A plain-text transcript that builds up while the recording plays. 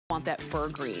Want that fur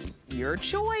green? Your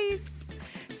choice.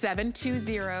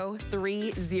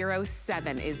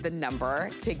 720-307 is the number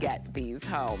to get these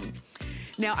home.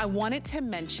 Now, I wanted to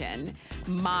mention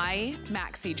my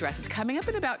maxi dress. It's coming up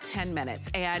in about 10 minutes.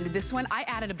 And this one, I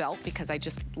added a belt because I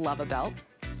just love a belt.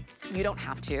 You don't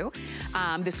have to.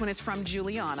 This one is from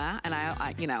Juliana, and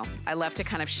I love to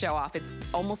kind of show off. It's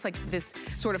almost like this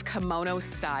sort of kimono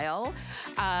style.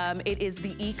 It is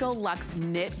the Eco Luxe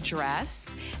knit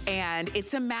dress, and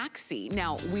it's a maxi.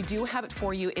 Now, we do have it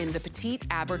for you in the petite,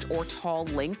 average, or tall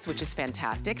lengths, which is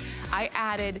fantastic. I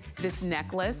added this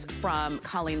necklace from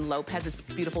Colleen Lopez. It's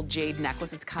this beautiful jade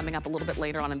necklace. It's coming up a little bit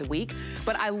later on in the week,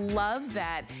 but I love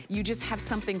that you just have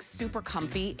something super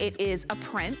comfy. It is a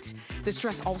print. This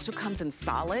dress also comes in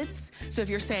solids. So if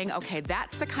you're saying, okay,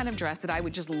 that's the kind of dress that I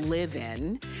would just live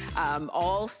in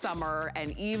all summer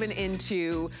and even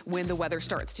into when the weather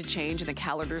starts to change and the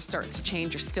calendar starts to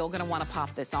change, you're still gonna wanna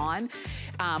pop this on.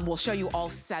 We'll show you all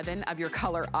 7 of your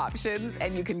color options,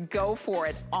 and you can go for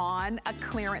it on a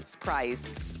clearance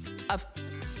price of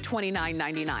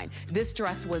 $29.99. This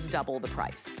dress was double the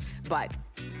price, but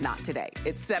not today.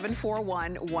 It's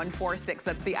 741-146.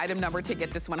 That's the item number to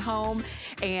get this one home.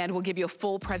 And we'll give you a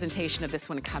full presentation of this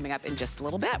one coming up in just a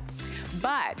little bit.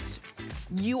 But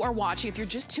you are watching, if you're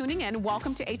just tuning in,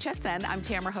 welcome to HSN. I'm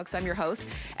Tamara Hooks, I'm your host.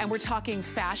 And we're talking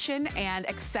fashion and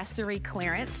accessory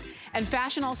clearance. And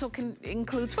fashion also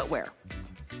includes footwear.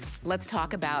 Let's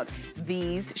talk about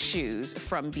these shoes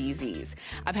from BZ's.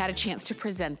 I've had a chance to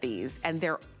present these, and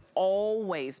they're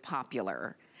always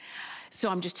popular. So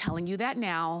I'm just telling you that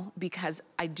now because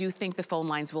I do think the phone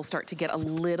lines will start to get a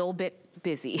little bit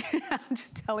busy. I'm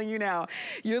just telling you now.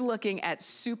 You're looking at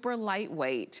super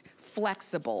lightweight,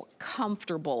 flexible,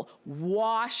 comfortable,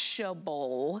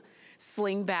 washable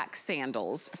slingback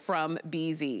sandals from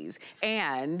BZ's.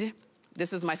 And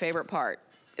this is my favorite part.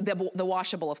 The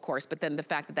washable, of course, but then the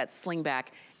fact that that slingback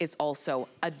is also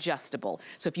adjustable.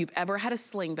 So if you've ever had a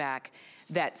slingback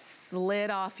that slid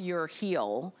off your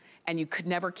heel and you could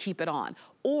never keep it on,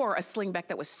 or a slingback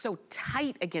that was so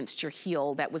tight against your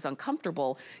heel that was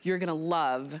uncomfortable, you're gonna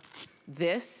love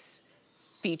this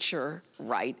feature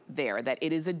right there, that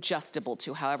it is adjustable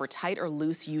to however tight or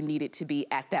loose you need it to be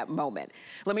at that moment.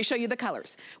 Let me show you the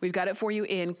colors. We've got it for you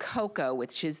in cocoa,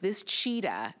 which is this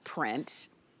cheetah print.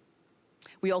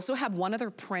 We also have one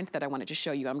other print that I wanted to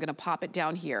show you. I'm gonna pop it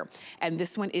down here. And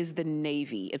this one is the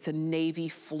navy. It's a navy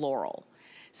floral.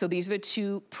 So these are the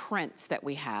 2 prints that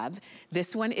we have.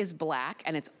 This one is black,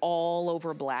 and it's all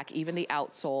over black. Even the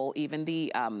outsole, even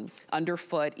the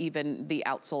underfoot, even the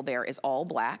outsole there is all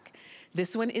black.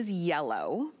 This one is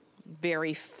yellow,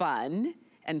 very fun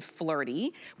and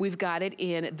flirty. We've got it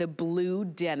in the blue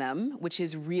denim, which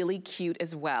is really cute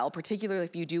as well, particularly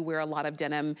if you do wear a lot of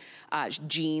denim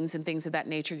jeans and things of that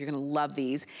nature. You're gonna love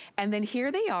these. And then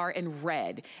here they are in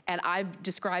red. And I've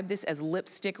described this as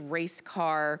lipstick race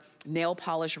car nail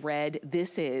polish red.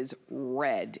 This is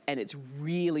red, and it's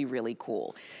really, really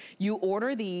cool. You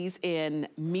order these in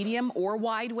medium or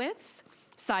wide widths.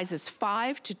 Sizes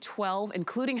 5 to 12,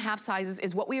 including half sizes,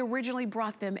 is what we originally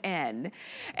brought them in.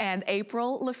 And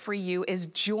April Lafriou is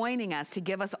joining us to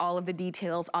give us all of the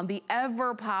details on the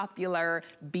ever popular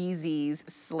BZ's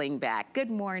slingback. Good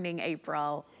morning,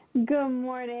 April. Good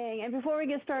morning. And before we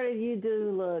get started, you do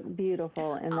look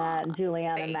beautiful in that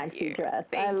Juliana maxi dress.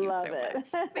 I love it.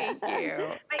 Thank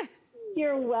you.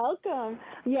 You're welcome.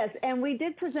 Yes, and we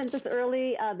did present this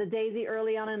early, the Daisy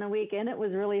early on in the week, and it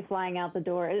was really flying out the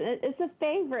door. It's a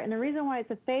favorite, and the reason why it's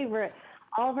a favorite,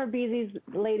 all of our BZ's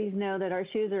ladies know that our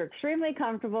shoes are extremely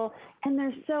comfortable, and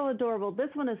they're so adorable. This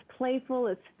one is playful,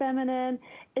 it's feminine,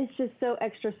 it's just so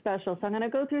extra special. So I'm gonna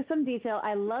go through some detail.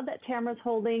 I love that Tamara's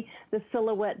holding the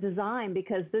silhouette design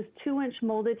because this 2-inch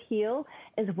molded heel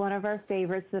is one of our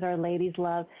favorites that our ladies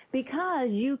love because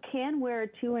you can wear a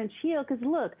 2-inch heel because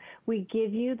look, we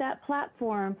give you that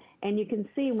platform and you can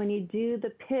see when you do the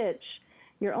pitch,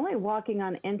 you're only walking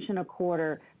on 1.25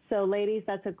 inches. So ladies,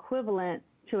 that's equivalent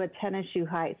to a tennis shoe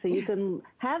height. So you can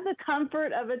have the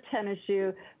comfort of a tennis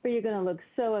shoe, but you're gonna look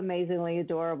so amazingly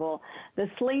adorable. The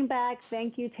slingback,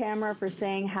 thank you, Tamara, for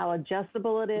saying how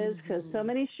adjustable it is, because so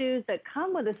many shoes that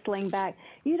come with a slingback,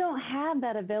 you don't have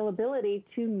that availability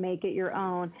to make it your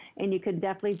own, and you could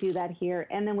definitely do that here.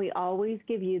 And then we always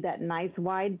give you that nice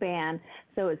wide band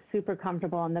so it's super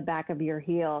comfortable on the back of your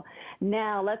heel.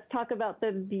 Now, let's talk about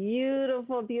the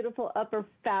beautiful, beautiful upper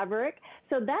fabric.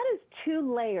 So that is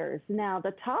 2 layers. Now,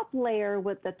 the top layer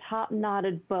with the top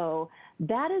knotted bow,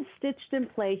 that is stitched in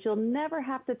place. You'll never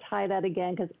have to tie that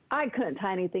again because I couldn't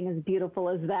tie anything as beautiful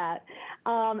as that.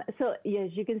 So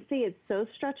as you can see, it's so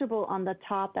stretchable on the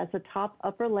top. That's a top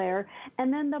upper layer.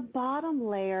 And then the bottom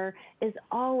layer is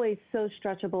always so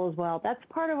stretchable as well. That's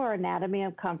part of our anatomy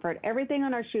of comfort. Everything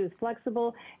on our shoe is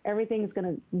flexible. Everything's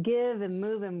going to give and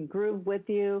move and groove with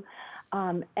you.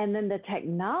 And then the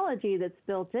technology that's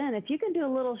built in, if you can do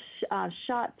a little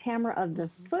shot, Tamara, of the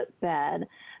footbed,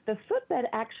 the footbed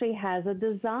actually has a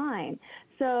design.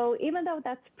 So even though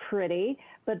that's pretty,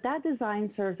 but that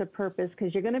design serves a purpose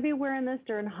because you're going to be wearing this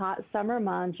during hot summer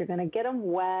months. You're going to get them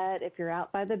wet if you're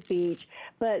out by the beach.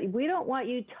 But we don't want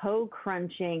you toe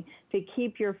crunching to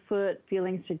keep your foot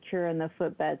feeling secure in the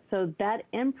footbed. So that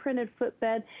imprinted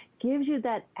footbed gives you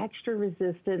that extra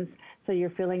resistance so you're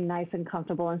feeling nice and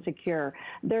comfortable and secure.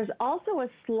 There's also a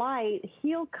slight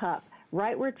heel cup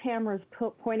right where Tamara's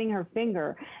pointing her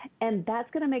finger, and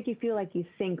that's going to make you feel like you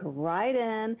sink right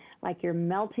in, like you're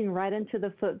melting right into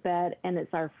the footbed, and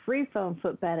it's our free foam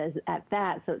footbed at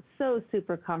that, so it's so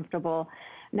super comfortable.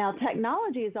 Now,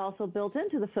 technology is also built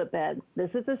into the footbed. This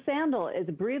is a sandal. It's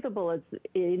breathable. It's,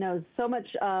 so much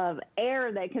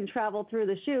air that can travel through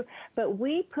the shoe. But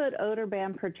we put odor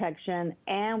band protection,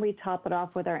 and we top it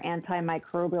off with our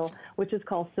antimicrobial, which is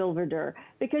called Silver Dur,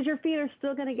 because your feet are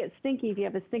still going to get stinky if you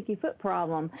have a stinky foot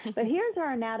problem. But here's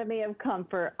our anatomy of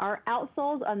comfort. Our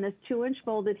outsoles on this 2-inch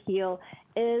folded heel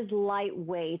is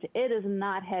lightweight. It is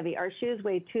not heavy. Our shoes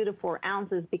weigh 2 to 4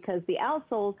 ounces because the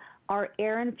outsoles are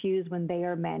air infused when they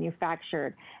are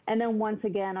manufactured. And then once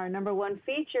again, our number 1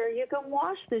 feature, you can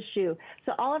wash the shoe.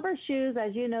 So all of our shoes,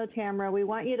 as you know, Tamara, we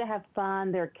want you to have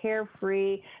fun. They're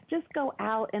carefree. Just go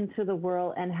out into the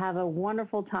world and have a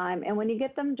wonderful time. And when you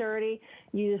get them dirty,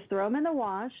 you just throw them in the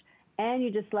wash and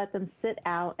you just let them sit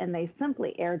out, and they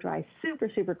simply air dry super,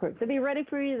 super quick. So be ready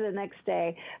for you the next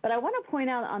day. But I want to point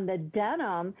out on the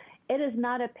denim, it is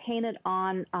not a painted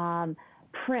on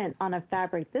print on a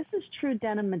fabric. This is true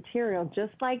denim material,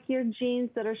 just like your jeans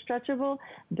that are stretchable.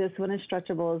 This one is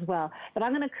stretchable as well. But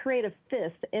I'm going to create a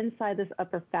fist inside this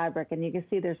upper fabric, and you can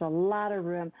see there's a lot of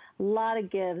room, a lot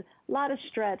of give, a lot of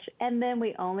stretch, and then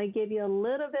we only give you a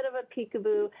little bit of a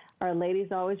peekaboo. Our ladies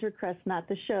always request not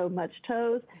to show much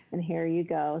toes, and here you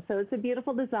go. So it's a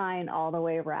beautiful design all the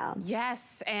way around.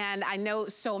 Yes, and I know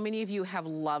so many of you have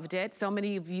loved it. So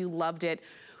many of you loved it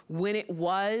when it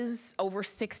was over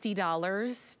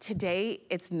 $60. Today,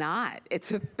 it's not.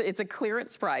 It's a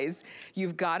clearance price.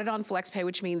 You've got it on FlexPay,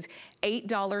 which means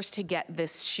 $8 to get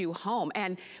this shoe home.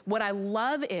 And what I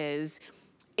love is,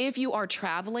 if you are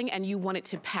traveling and you wanted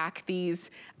to pack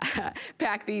these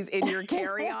in your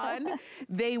carry-on,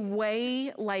 they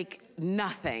weigh like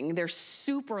nothing. They're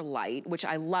super light, which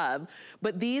I love,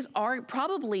 but these are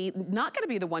probably not gonna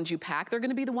be the ones you pack. They're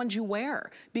gonna be the ones you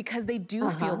wear because they do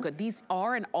feel good. These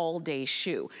are an all-day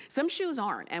shoe. Some shoes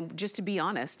aren't, and just to be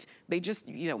honest, they just,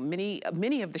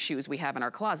 many of the shoes we have in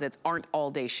our closets aren't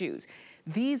all-day shoes.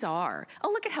 These are.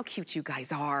 Oh, look at how cute you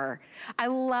guys are. I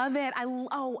love it.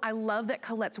 I love that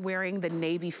Colette's wearing the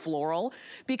navy floral,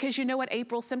 because you know what,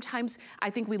 April, sometimes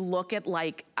I think we look at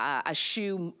like a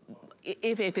shoe,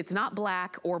 if it's not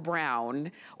black or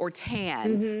brown or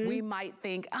tan, we might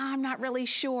think, I'm not really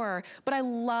sure. But I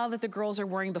love that the girls are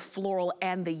wearing the floral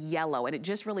and the yellow, and it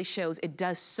just really shows it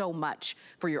does so much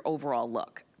for your overall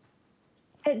look.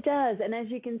 It does, and as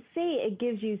you can see, it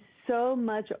gives you so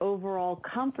much overall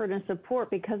comfort and support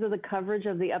because of the coverage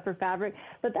of the upper fabric.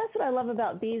 But that's what I love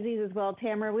about Beezy's as well,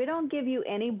 Tamara. We don't give you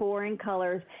any boring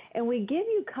colors, and we give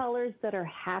you colors that are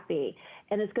happy,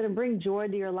 and it's going to bring joy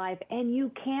to your life. And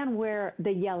you can wear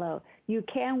the yellow. You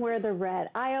can wear the red.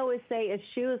 I always say a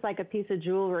shoe is like a piece of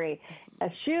jewelry. A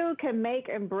shoe can make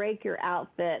and break your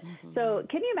outfit. So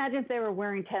can you imagine if they were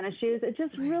wearing tennis shoes? It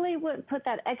just really wouldn't put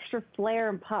that extra flair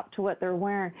and pop to what they're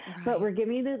wearing. But we're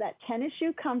giving you that tennis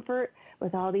shoe comfort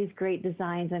with all these great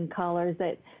designs and colors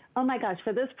that, oh my gosh,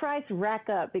 for this price, rack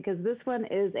up, because this one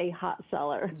is a hot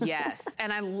seller. Yes,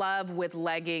 and I love with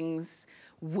leggings,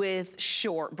 with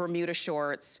Bermuda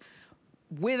shorts,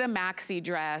 with a maxi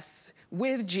dress,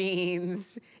 with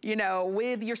jeans,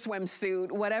 with your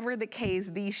swimsuit, whatever the case,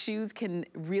 these shoes can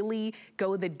really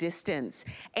go the distance,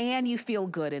 and you feel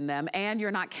good in them, and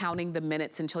you're not counting the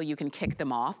minutes until you can kick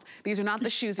them off. These are not the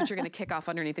shoes that you're gonna kick off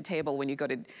underneath the table when you go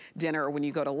to dinner or when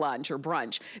you go to lunch or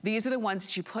brunch. These are the ones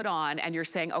that you put on and you're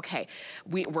saying, okay,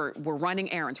 we're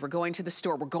running errands, we're going to the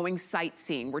store, we're going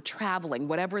sightseeing, we're traveling,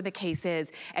 whatever the case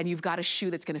is, and you've got a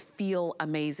shoe that's gonna feel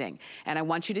amazing. And I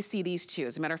want you to see these two. too.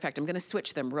 As a matter of fact, I'm gonna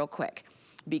switch them real quick,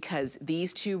 because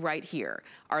these two right here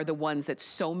are the ones that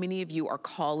so many of you are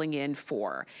calling in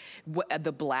for.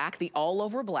 The black, the all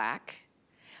over black,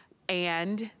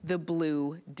 and the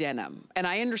blue denim. And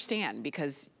I understand,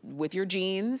 because with your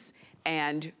jeans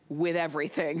and with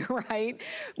everything, right?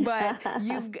 But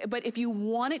but if you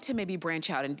wanted to maybe branch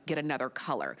out and get another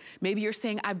color, maybe you're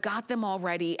saying, I've got them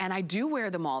already and I do wear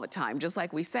them all the time, just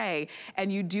like we say,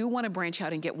 and you do want to branch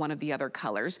out and get one of the other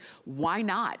colors, why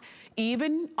not?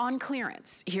 Even on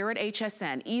clearance here at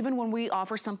HSN, even when we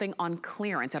offer something on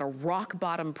clearance at a rock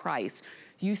bottom price,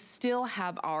 you still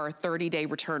have our 30-day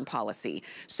return policy.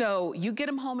 So you get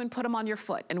them home and put them on your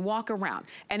foot and walk around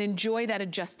and enjoy that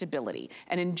adjustability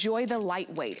and enjoy the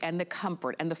lightweight and the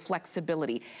comfort and the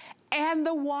flexibility and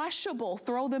the washable.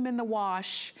 Throw them in the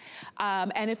wash.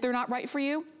 And if they're not right for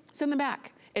you, send them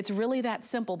back. It's really that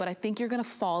simple, but I think you're gonna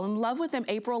fall in love with them,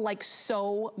 April, like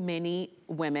so many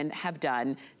women have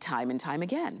done time and time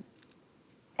again.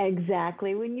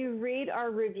 Exactly. When you read our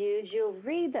reviews, you'll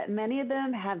read that many of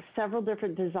them have several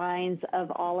different designs of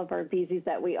all of our beezies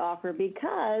that we offer,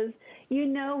 because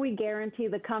we guarantee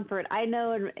the comfort. I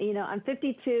know, I'm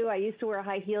 52. I used to wear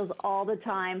high heels all the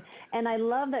time, and I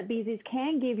love that beezies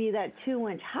can give you that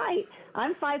 2-inch height.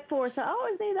 I'm 5'4", so I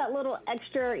always need that little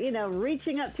extra,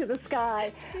 reaching up to the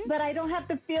sky, but I don't have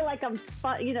to feel like I'm,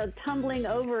 tumbling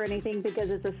over anything because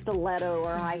it's a stiletto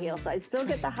or a high heel. So I still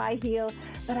get the high heel,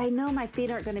 but I know my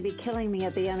feet aren't going to be killing me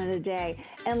at the end of the day.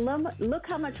 And look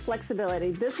how much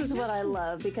flexibility. This is what I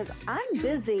love, because I'm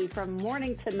busy from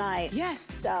morning to night. Yes.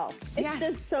 So it's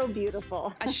just so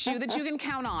beautiful. A shoe that you can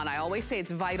count on. I always say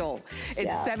it's vital.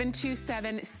 It's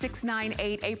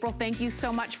 727-698. April, thank you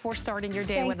so much for starting your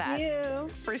day with us. Thank you.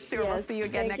 For sure. We'll see you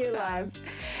again next time.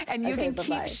 And you can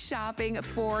keep shopping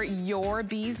for your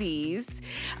beezies.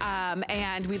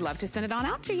 And we'd love to send it on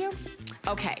out to you.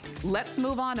 Okay, let's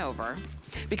move on over,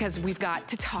 because we've got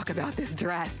to talk about this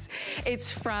dress.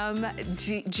 It's from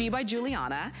G by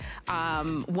Juliana,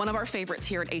 one of our favorites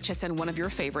here at HSN, one of your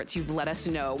favorites. You've let us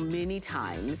know many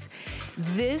times.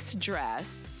 This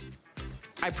dress,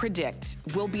 I predict,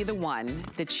 will be the one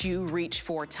that you reach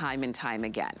for time and time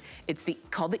again. It's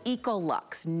called the Eco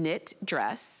Luxe knit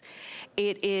dress.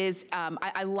 It is,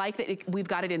 I like that we've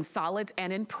got it in solids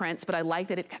and in prints, but I like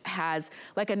that it has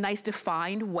like a nice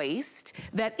defined waist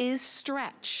that is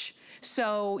stretch.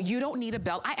 So you don't need a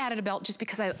belt. I added a belt just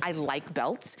because I like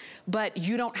belts, but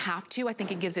you don't have to. I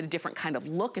think it gives it a different kind of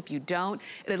look if you don't.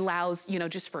 It allows,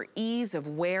 just for ease of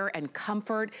wear and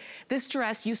comfort. This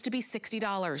dress used to be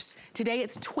 $60. Today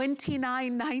it's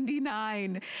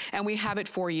 $29.99. And we have it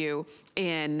for you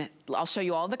in, I'll show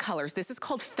you all the colors. This is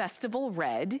called Festival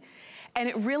Red. And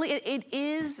it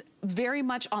is very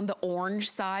much on the orange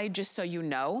side, just so you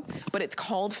know, but it's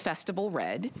called Festival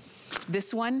Red.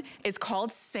 This one is called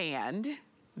Sand.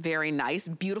 Very nice,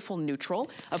 beautiful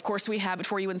neutral. Of course, we have it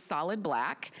for you in solid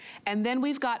black. And then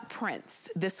we've got prints.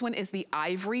 This one is the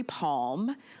Ivory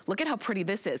Palm. Look at how pretty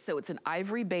this is. So it's an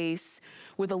ivory base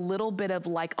with a little bit of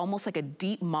almost like a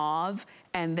deep mauve,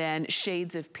 and then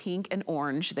shades of pink and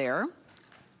orange there.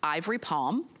 Ivory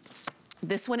Palm.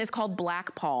 This one is called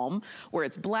Black Palm, where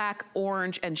it's black,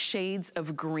 orange, and shades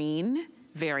of green.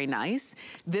 Very nice.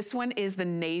 This one is the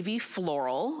Navy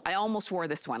Floral. I almost wore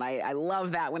this one. I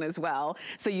love that one as well.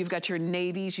 So you've got your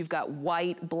navies, you've got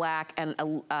white, black, and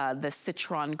the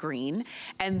citron green.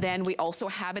 And then we also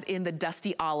have it in the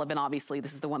Dusty Olive, and obviously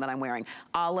this is the one that I'm wearing.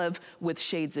 Olive with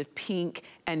shades of pink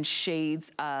and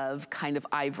shades of kind of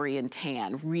ivory and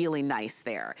tan. Really nice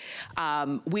there.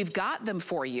 We've got them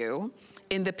for you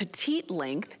in the petite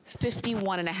length,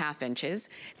 51.5 inches.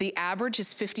 The average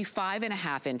is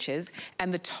 55.5 inches,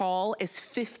 and the tall is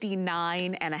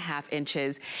 59.5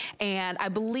 inches. And I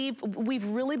believe we've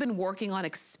really been working on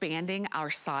expanding our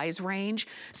size range.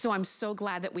 So I'm so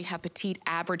glad that we have petite,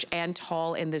 average, and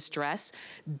tall in this dress.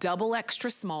 Double extra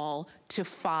small to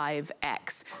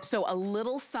 5X. So a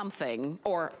little something,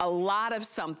 or a lot of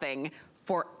something,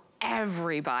 for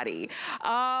everybody.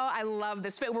 Oh, I love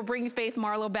this fit. We're bringing Faith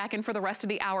Marlowe back in for the rest of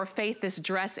the hour. Faith, this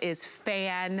dress is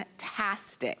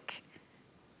fantastic.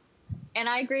 And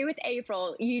I agree with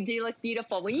April. You do look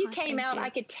beautiful. When you came out, I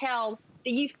could tell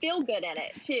that you feel good in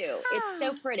it too. It's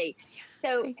so pretty.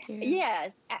 So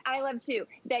yes, I love too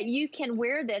that you can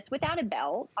wear this without a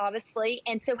belt, obviously.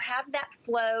 And so have that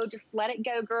flow, just let it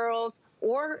go, girls,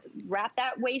 or wrap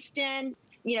that waist in.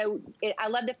 I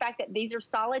love the fact that these are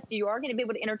solid, so you are going to be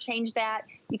able to interchange that.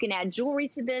 You can add jewelry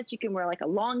to this. You can wear like a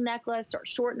long necklace or a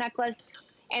short necklace.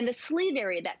 And the sleeve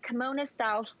area, that kimono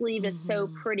style sleeve is so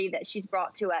pretty that she's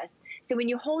brought to us. So when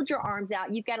you hold your arms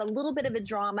out, you've got a little bit of a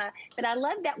drama, but I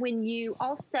love that when you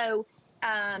also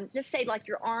just say like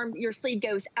your sleeve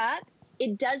goes up,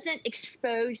 it doesn't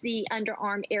expose the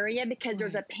underarm area because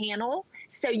there's a panel.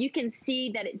 So you can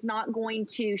see that it's not going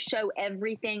to show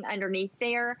everything underneath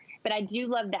there. But I do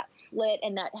love that slit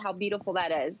and how beautiful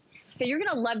that is. So you're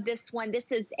going to love this one.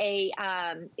 This is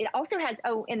it also has,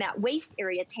 in that waist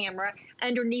area, Tamara,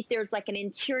 underneath there's like an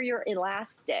interior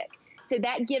elastic. So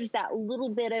that gives that little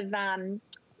bit of,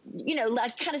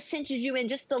 like kind of cinches you in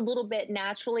just a little bit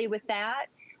naturally with that.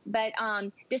 But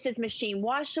this is machine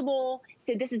washable.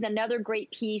 So this is another great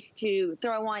piece to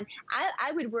throw on.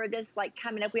 I would wear this like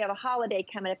coming up. We have a holiday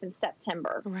coming up in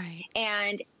September. Right.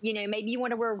 And, maybe you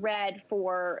want to wear red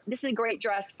this is a great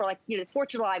dress for like, 4th of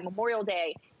July, Memorial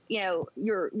Day,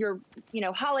 your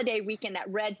holiday weekend. That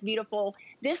red's beautiful.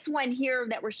 This one here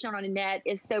that we're showing on the net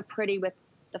is so pretty with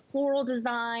the floral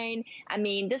design. I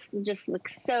mean, this just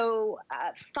looks so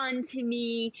fun to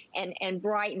me and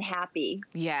bright and happy.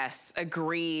 Yes,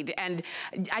 agreed. And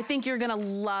I think you're gonna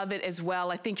love it as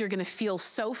well. I think you're gonna feel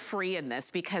so free in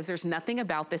this because there's nothing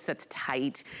about this that's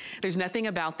tight. There's nothing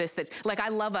about this that's, like I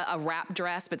love a wrap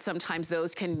dress, but sometimes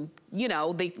those can,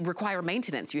 they require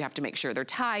maintenance. You have to make sure they're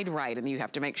tied right and you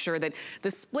have to make sure that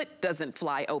the split doesn't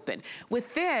fly open.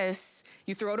 With this,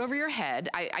 you throw it over your head.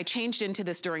 I changed into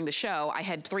this during the show. I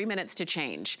had 3 minutes to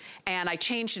change and I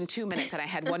changed in 2 minutes and I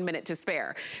had 1 minute to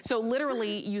spare. So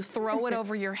literally you throw it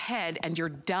over your head and you're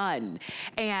done.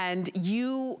 And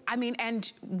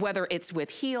and whether it's with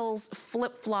heels,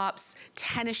 flip-flops,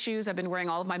 tennis shoes, I've been wearing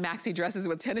all of my maxi dresses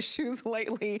with tennis shoes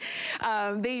lately.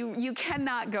 You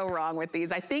cannot go wrong with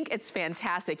these. I think it's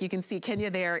fantastic. You can see Kenya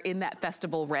there in that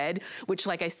festival red, which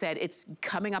like I said, it's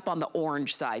coming up on the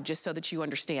orange side, just so that you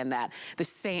understand that. The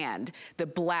sand, the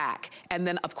black, and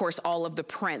then of course all of the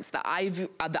prints, the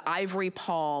ivory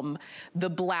palm, the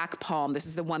black palm. This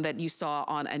is the one that you saw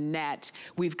on Annette.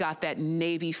 We've got that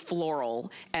navy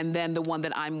floral, and then the one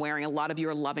that I'm wearing, a lot of you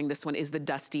are loving this one, is the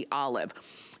dusty olive.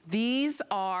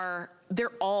 They're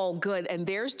all good, and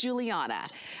there's Juliana,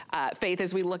 Faith,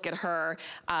 as we look at her.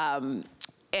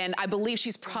 And I believe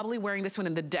she's probably wearing this one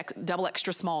in the double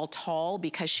extra small tall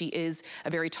because she is a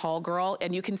very tall girl.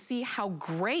 And you can see how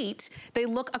great they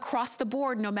look across the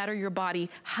board, no matter your body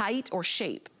height or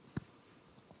shape.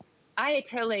 I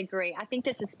totally agree. I think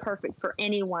this is perfect for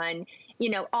anyone,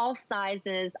 all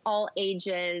sizes, all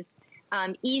ages.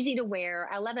 Easy to wear.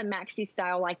 I love a maxi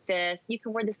style like this. You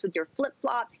can wear this with your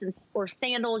flip-flops or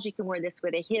sandals. You can wear this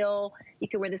with a heel. You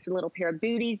can wear this with a little pair of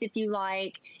booties if you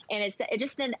like. And it's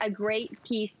just a great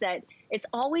piece that it's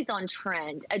always on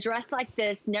trend. A dress like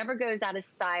this never goes out of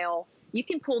style. You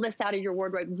can pull this out of your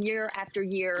wardrobe year after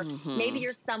year. Mm-hmm. Maybe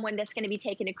you're someone that's going to be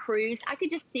taking a cruise. I could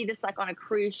just see this like on a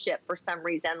cruise ship for some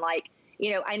reason. Like,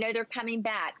 I know they're coming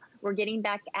back. We're getting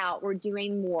back out. We're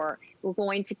doing more. We're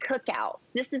going to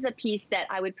cookouts. This is a piece that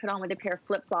I would put on with a pair of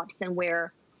flip-flops and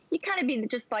wear. You kind of be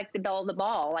just like the belle of the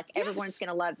ball. Like everyone's going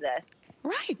to love this.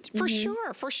 Right, for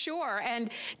sure, for sure. And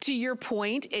to your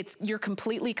point, you're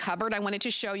completely covered. I wanted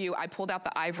to show you, I pulled out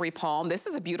the ivory palm. This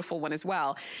is a beautiful one as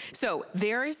well. So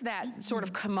there is that sort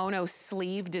of kimono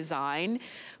sleeve design,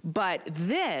 but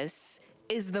this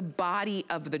is the body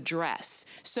of the dress.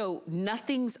 So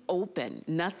nothing's open,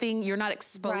 you're not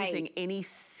exposing any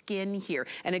skin here.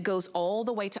 And it goes all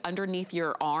the way to underneath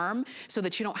your arm so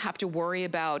that you don't have to worry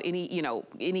about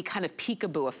any kind of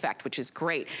peekaboo effect, which is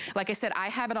great. Like I said, I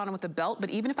have it on with the belt, but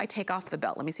even if I take off the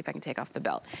belt, let me see if I can take off the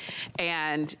belt.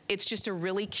 And it's just a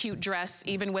really cute dress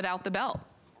even without the belt.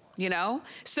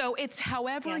 So it's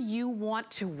however you want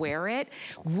to wear it,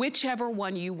 whichever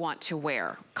one you want to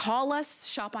wear. Call us,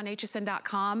 shop on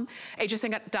hsn.com.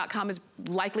 hsn.com is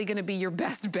likely going to be your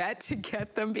best bet to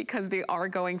get them because they are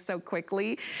going so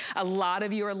quickly. A lot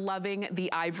of you are loving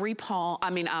the ivory palm,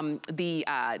 the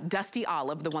dusty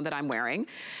olive, the one that I'm wearing,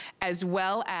 as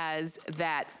well as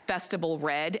that festival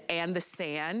red and the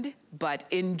sand, but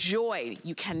enjoy.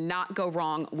 You cannot go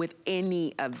wrong with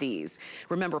any of these.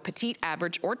 Remember, petite,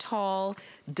 average, or tall,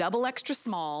 double extra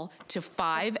small to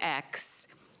 5X.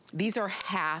 These are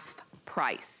half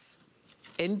price.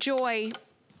 Enjoy.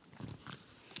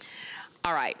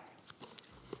 All right.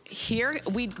 Here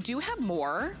we do have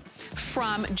more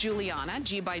from Juliana,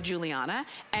 G by Juliana,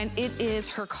 and it is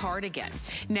her cardigan.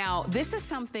 Now, this is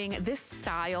something, this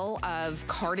style of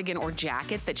cardigan or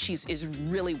jacket that is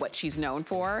really what she's known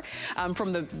for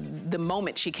from the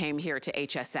moment she came here to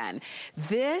HSN.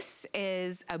 This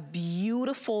is a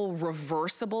beautiful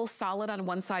reversible, solid on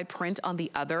one side, print on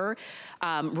the other,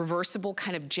 reversible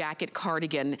kind of jacket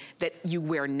cardigan that you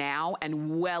wear now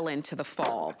and well into the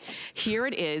fall. Here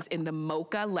it is in the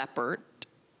mocha leopard.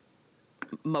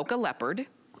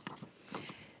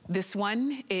 This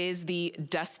one is the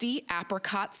Dusty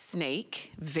Apricot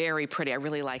Snake. Very pretty, I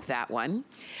really like that one.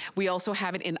 We also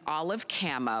have it in olive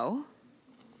camo.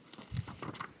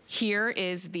 Here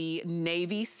is the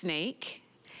Navy Snake.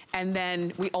 And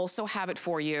then we also have it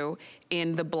for you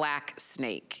in the black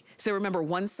snake. So remember,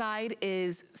 one side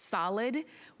is solid,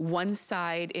 one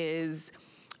side is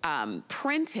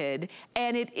printed,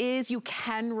 and it is, you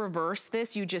can reverse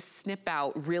this. You just snip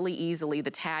out really easily. The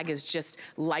tag is just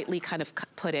lightly kind of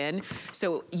put in,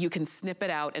 so you can snip it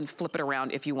out and flip it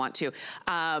around if you want to.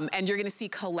 And you're gonna see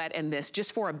Colette in this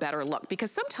just for a better look,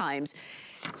 because sometimes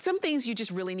some things you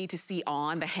just really need to see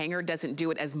on. The hanger doesn't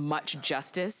do it as much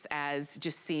justice as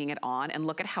just seeing it on. And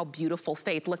look at how beautiful,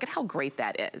 Faith, look at how great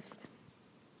that is.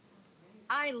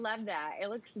 I love that. It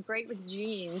looks great with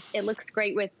jeans. It looks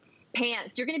great with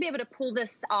pants. You're going to be able to pull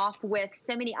this off with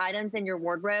so many items in your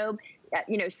wardrobe,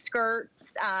 you know,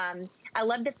 skirts. I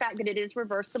love the fact that it is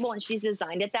reversible and she's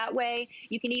designed it that way.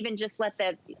 You can even just let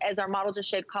the, as our model just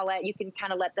showed Colette, you can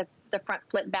kind of let the front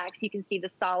flip back so you can see the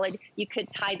solid. You could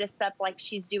tie this up like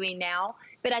she's doing now.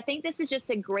 But I think this is just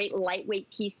a great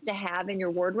lightweight piece to have in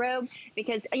your wardrobe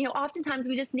because, you know, oftentimes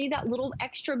we just need that little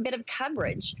extra bit of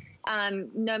coverage.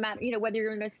 No matter, you know, whether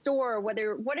you're in a store or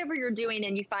whatever you're doing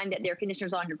and you find that the air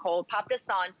conditioner's on, you're cold, pop this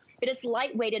on. But it's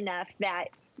lightweight enough that,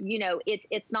 you know,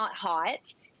 it's not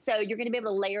hot. So you're going to be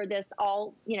able to layer this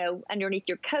all, you know, underneath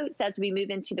your coats as we move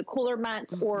into the cooler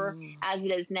months or as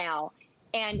it is now.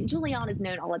 And Giuliana's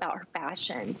known all about her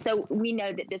fashion. So we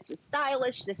know that this is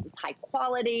stylish, this is high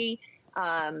quality,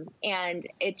 and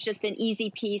it's just an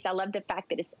easy piece. I love the fact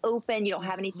that it's open. You don't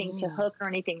have anything to hook or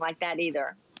anything like that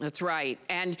either. That's right,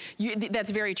 and that's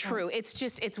very true. It's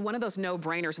just, it's one of those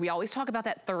no-brainers. We always talk about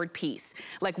that third piece.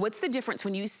 Like, what's the difference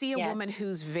when you see a woman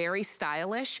who's very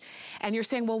stylish and you're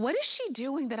saying, well, what is she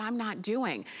doing that I'm not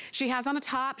doing? She has on a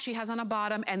top, she has on a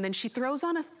bottom, and then she throws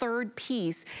on a third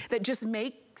piece that just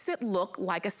makes it look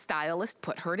like a stylist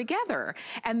put her together.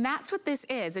 And that's what this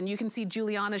is. And you can see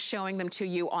Giuliana's showing them to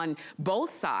you on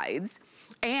both sides.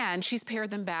 And she's paired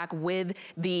them back with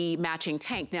the matching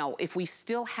tank. Now, if we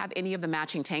still have any of the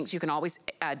matching tanks, you can always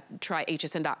try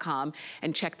hsn.com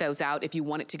and check those out if you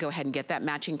wanted to go ahead and get that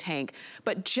matching tank.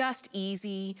 But just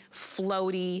easy,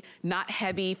 floaty, not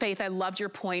heavy. Faith, I loved your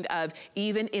point of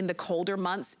even in the colder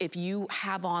months, if you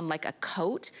have on like a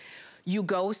coat, you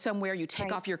go somewhere, you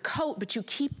take off your coat, but you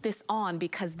keep this on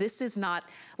because this is not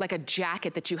like a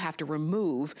jacket that you have to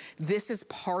remove. This is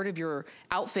part of your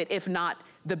outfit, if not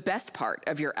the best part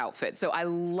of your outfit. So I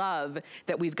love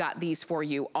that we've got these for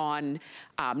you on,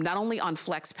 not only on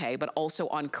FlexPay, but also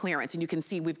on clearance. And you can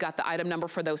see we've got the item number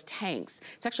for those tanks.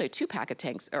 It's actually a 2-pack of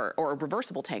tanks, or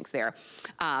reversible tanks there,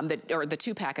 or the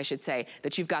 2-pack, I should say,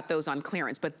 that you've got those on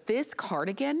clearance. But this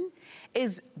cardigan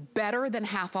is better than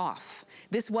half off.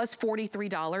 This was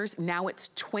 $43, now it's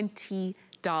 $20.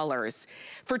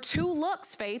 For 2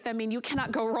 looks, Faith, I mean, you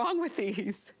cannot go wrong with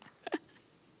these.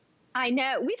 I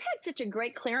know. We've had such a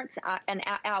great clearance an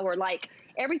hour, like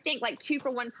everything, like 2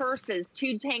 for 1 purses,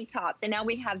 2 tank tops, and now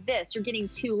we have this. You're getting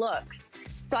 2 looks.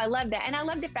 So I love that. And I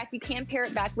love the fact you can pair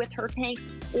it back with her tank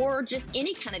or just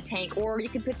any kind of tank, or you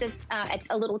can put this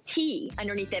a little tee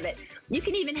underneath of it. You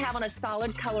can even have on a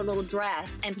solid color little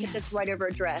dress and put this right over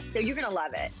a dress. So you're going to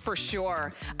love it. For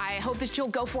sure. I hope that you'll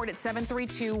go for it at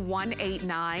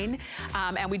 732-189.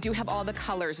 And we do have all the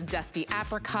colors, Dusty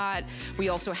Apricot. We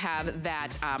also have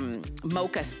that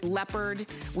mocha leopard.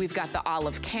 We've got the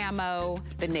olive camo,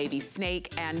 the navy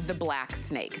snake, and the black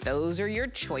snake. Those are your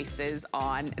choices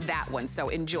on that one. So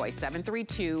enjoy,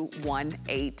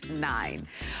 732-189.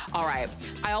 All right,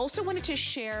 I also wanted to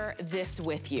share this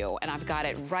with you, and I've got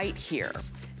it right here,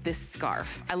 this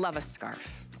scarf. I love a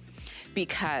scarf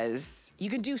because you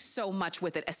can do so much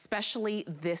with it, especially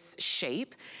this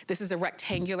shape. This is a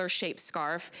rectangular shaped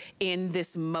scarf in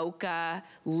this mocha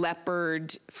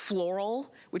leopard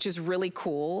floral, which is really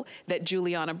cool, that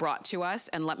Giuliana brought to us.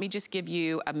 And let me just give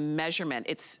you a measurement.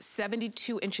 It's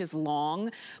 72 inches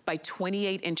long by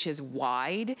 28 inches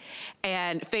wide.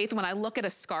 And Faith, when I look at a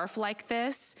scarf like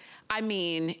this, I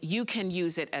mean, you can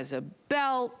use it as a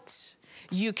belt,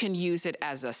 you can use it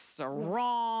as a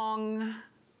sarong,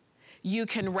 you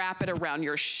can wrap it around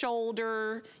your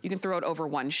shoulder. You can throw it over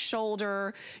one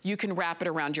shoulder. You can wrap it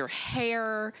around your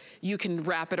hair. You can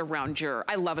wrap it around your,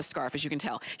 I love a scarf, as you can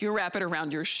tell. You wrap it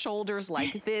around your shoulders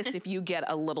like this if you get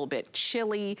a little bit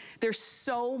chilly. There's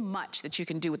so much that you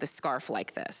can do with a scarf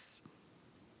like this.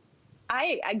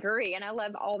 I agree, and I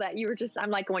love all that. You were just, I'm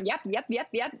like going, yep, yep, yep,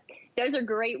 yep. Those are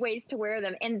great ways to wear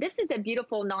them. And this is a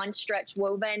beautiful non-stretch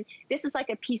woven. This is like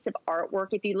a piece of artwork.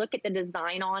 If you look at the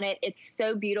design on it, it's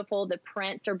so beautiful. The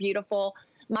prints are beautiful.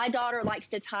 My daughter likes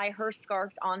to tie her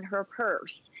scarves on her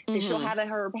purse. So she'll have it in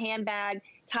her handbag,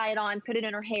 tie it on, put it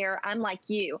in her hair. I'm like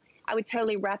you. I would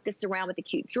totally wrap this around with a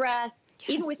cute dress,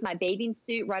 even with my bathing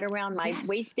suit right around my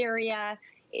waist area.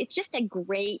 It's just a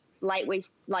great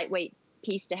lightweight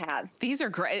piece to have. These are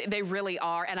great. They really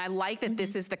are. And I like that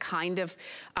this is the kind of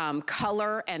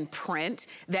color and print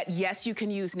that, yes, you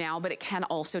can use now, but it can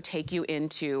also take you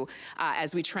into,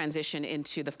 as we transition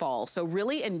into the fall. So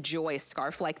really enjoy a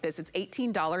scarf like this. It's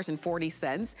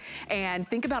 $18.40. And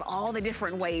think about all the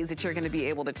different ways that you're going to be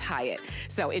able to tie it.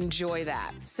 So enjoy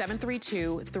that.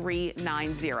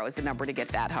 732-390 is the number to get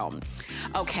that home.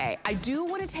 Okay, I do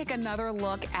want to take another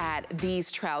look at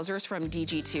these trousers from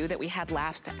DG2 that we had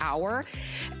last hour.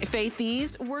 Faith,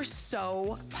 these were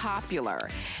so popular.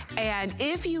 And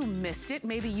if you missed it,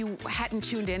 maybe you hadn't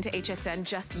tuned into HSN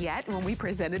just yet when we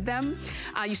presented them,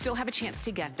 you still have a chance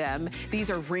to get them. These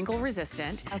are wrinkle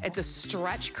resistant. It's a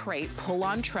stretch crepe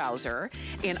pull-on trouser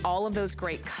in all of those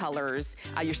great colors.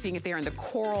 You're seeing it there in the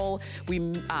coral.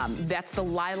 That's the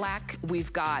lilac.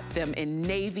 We've got them in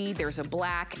navy. There's a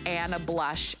black and a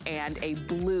blush and a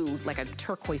blue, like a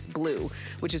turquoise blue,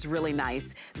 which is really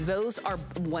nice. Those are,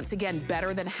 once again,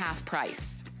 better than half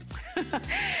price.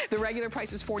 The regular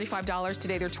price is $45.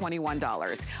 Today they're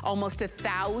 $21. Almost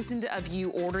 1,000 of you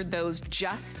ordered those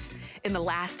just in the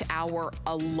last hour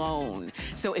alone.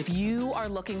 So if you are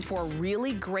looking for a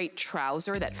really great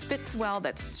trouser that fits well,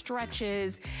 that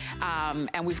stretches,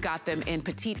 and we've got them in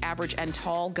petite, average, and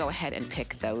tall, go ahead and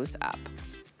pick those up.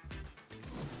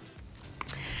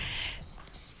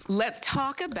 Let's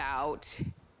talk about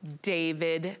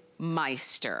David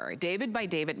Meister. David by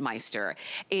David Meister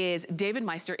is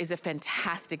a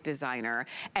fantastic designer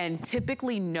and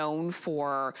typically known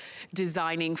for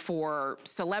designing for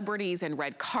celebrities and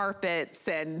red carpets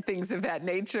and things of that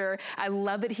nature. I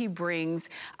love that he brings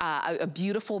a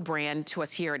beautiful brand to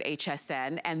us here at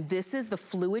HSN, and this is the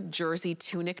fluid jersey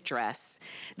tunic dress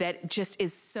that just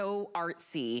is so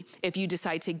artsy if you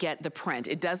decide to get the print.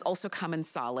 It does also come in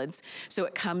solids, so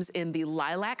it comes in the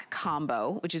lilac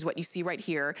combo, which is what you see right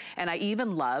here. And I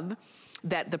even love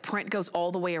that the print goes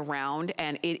all the way around,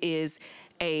 and it is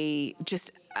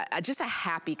just a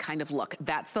happy kind of look.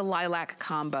 That's the lilac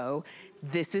combo.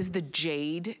 This is the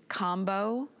jade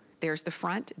combo. There's the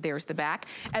front, there's the back.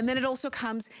 And then it also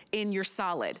comes in your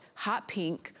solid, hot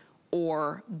pink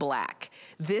or black.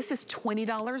 This is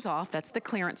 $20 off. That's the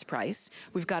clearance price.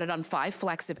 We've got it on 5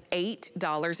 flex of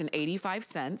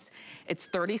 $8.85. It's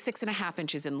 36.5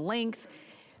 inches in length.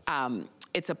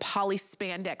 It's a poly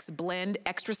spandex blend,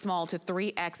 extra small to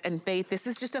 3X. And Faith, this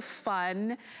is just a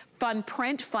fun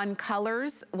print, fun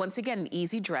colors. Once again, an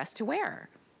easy dress to wear.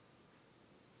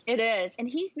 It is, and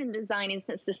he's been designing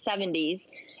since the 70s.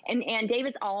 And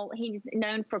David's he's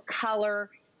known for color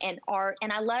and art.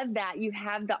 And I love that you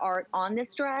have the art on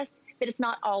this dress, but it's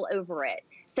not all over it.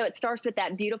 So it starts with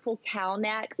that beautiful cow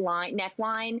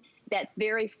neckline that's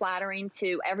very flattering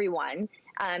to everyone.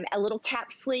 A little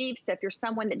cap sleeve, so if you're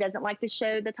someone that doesn't like to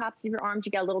show the tops of your arms,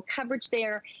 you got a little coverage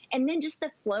there. And then just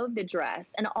the flow of the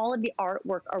dress and all of the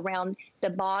artwork around the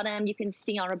bottom. You can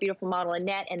see on our beautiful model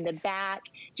Annette and the back,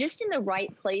 just in the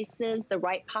right places, the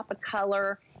right pop of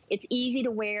color. It's easy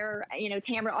to wear. You know,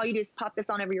 Tamara, all you do is pop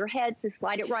this on over your head, so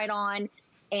slide it right on.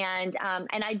 And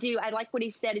I like what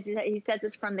he said, is he says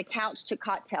it's from the couch to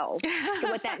cocktails. So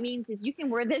what that means is you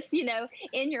can wear this, you know,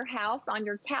 in your house, on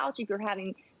your couch, if you're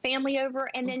having family over,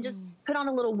 and then just put on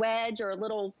a little wedge or a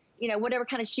little, you know, whatever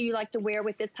kind of shoe you like to wear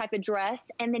with this type of dress,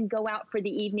 and then go out for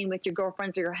the evening with your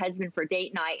girlfriends or your husband for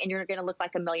date night, and you're going to look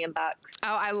like $1,000,000.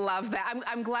 Oh, I love that.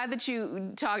 I'm glad that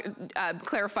you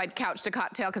clarified couch to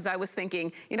cocktail, because I was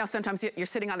thinking, you know, sometimes you're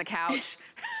sitting on the couch.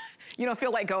 You don't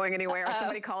feel like going anywhere.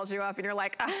 Somebody calls you up and you're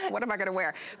like, what am I gonna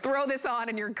wear? Throw this on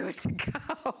and you're good to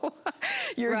go.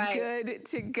 You're good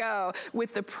to go.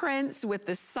 With the prints, with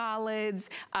the solids,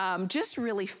 just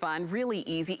really fun, really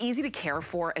easy to care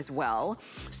for as well.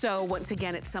 So once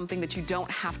again, it's something that you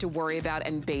don't have to worry about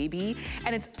and baby,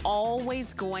 and it's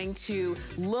always going to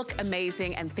look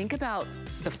amazing. And think about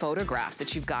the photographs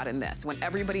that you've got in this. When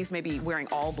everybody's maybe wearing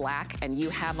all black and you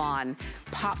have on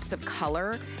pops of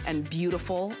color and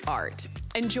beautiful art.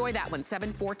 Enjoy that one,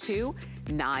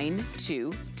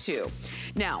 742-922.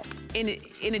 Now,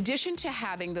 in addition to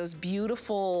having those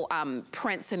beautiful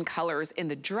prints and colors in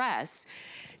the dress,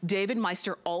 David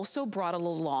Meister also brought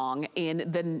along in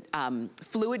the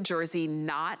fluid jersey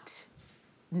knot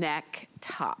neck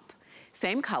top.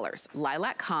 Same colors,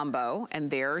 lilac combo, and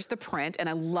there's the print. And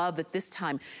I love that this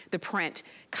time the print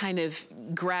kind of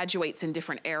graduates in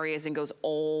different areas and goes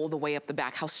all the way up the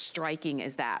back. How striking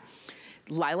is that?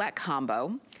 Lilac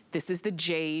combo. This is the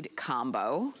jade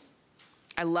combo.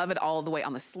 I love it all the way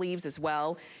on the sleeves as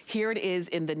well. Here it is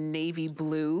in the navy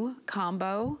blue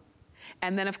combo.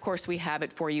 And then of course we have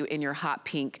it for you in your hot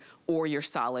pink or your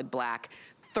solid black.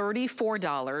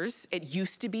 $34, it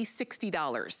used to be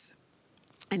 $60.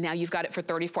 And now you've got it for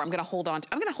 $34. I'm gonna hold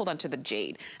on to the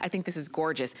jade. I think this is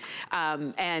gorgeous.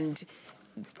 And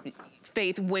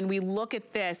Faith, when we look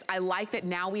at this, I like that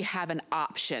now we have an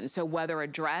option. So whether a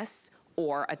dress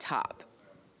or a top.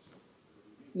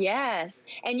 Yes,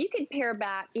 and you could pair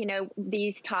back, you know,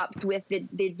 these tops with the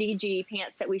DG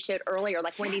pants that we showed earlier,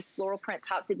 like one of these floral print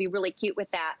tops would be really cute with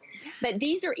that. Yeah. But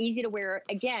these are easy to wear.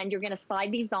 Again, you're going to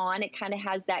slide these on. It kind of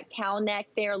has that cow neck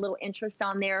there, a little interest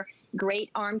on there, great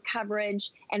arm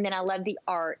coverage, and then I love the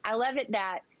art. I love it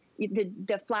that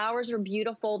the flowers are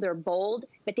beautiful, they're bold,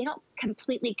 but they don't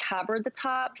completely cover the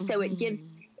top, so it gives...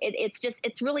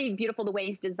 It's really beautiful the way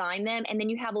he's designed them. And then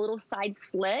you have a little side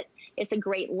slit. It's a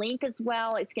great length as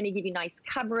well. It's going to give you nice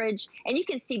coverage. And you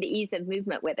can see the ease of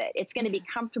movement with it. It's going to be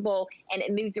comfortable and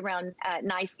it moves around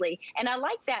nicely. And I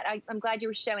like that. I'm glad you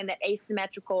were showing that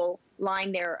asymmetrical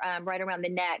line there right around the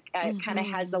neck. Kind of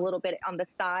has a little bit on the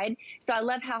side. So I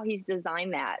love how he's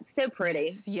designed that. So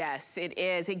pretty. Yes, it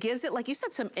is. It gives it, like you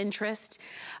said, some interest.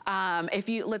 If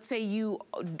you, let's say you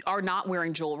are not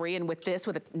wearing jewelry, and with this,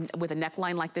 with a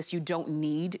neckline like this, you don't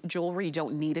need jewelry, you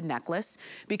don't need a necklace,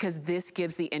 because this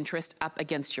gives the interest up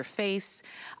against your face.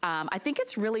 I think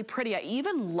it's really pretty. I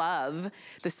even love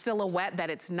the silhouette that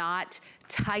it's not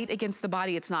tight against the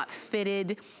body. It's not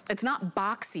fitted. It's not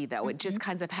boxy though. It just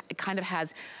kind of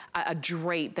has a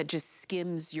drape that just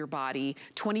skims your body.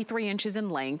 23 inches in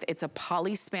length. It's a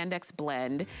poly spandex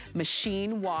blend,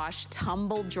 machine wash,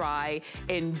 tumble dry.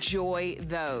 Enjoy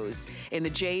those in the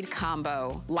jade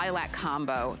combo, lilac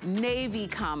combo, navy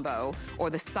combo, or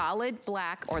the solid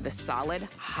black or the solid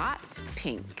hot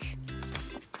pink.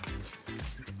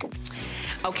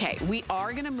 Okay, we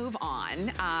are gonna move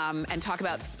on and talk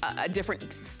about a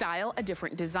different style, a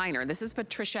different designer. This is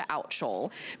Patricia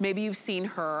Outshol. Maybe you've seen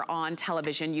her on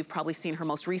television. You've probably seen her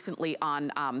most recently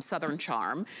on Southern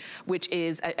Charm, which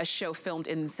is a show filmed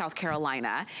in South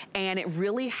Carolina, and it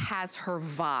really has her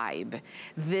vibe.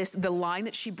 The line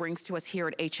that she brings to us here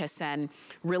at HSN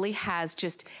really has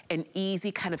just an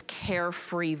easy kind of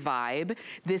carefree vibe.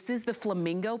 This is the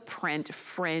flamingo print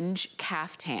fringe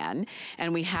caftan,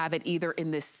 and we have it either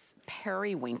in this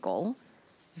periwinkle,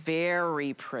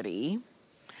 very pretty,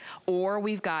 or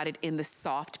we've got it in the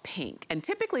soft pink. And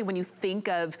typically when you think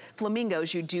of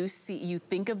flamingos, you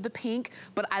think of the pink,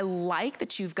 but I like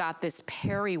that you've got this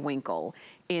periwinkle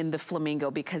in the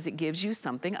flamingo because it gives you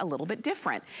something a little bit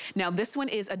different. Now this one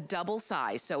is a double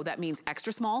size, so that means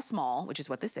extra small, small, which is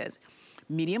what this is,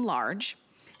 medium large,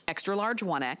 extra large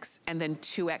 1X, and then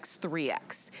 2X,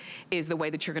 3X is the way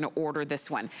that you're gonna order this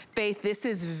one. Faith, this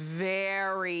is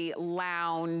very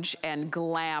lounge and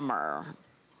glamour.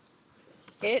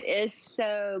 It is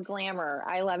so glamour.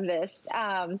 I love this.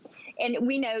 And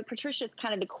we know Patricia's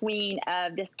kind of the queen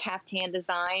of this caftan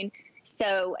design.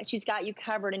 So she's got you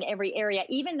covered in every area.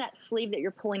 Even that sleeve that you're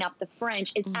pulling out the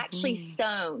fringe, it's actually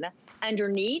sewn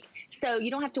underneath. So you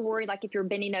don't have to worry, like if you're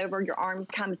bending over, your arm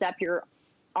comes up, your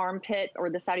armpit or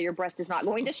the side of your breast is not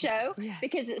going to show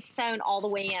because it's sewn all the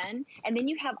way in. And then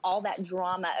you have all that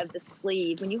drama of the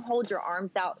sleeve. When you hold your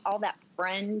arms out, all that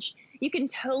fringe, you can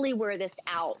totally wear this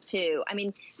out too. I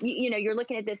mean, you know, you're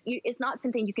looking at this, it's not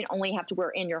something you can only have to wear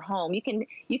in your home. You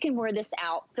can wear this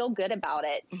out, feel good about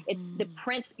it. It's the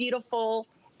print's beautiful.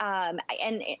 And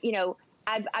you know,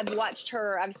 I've watched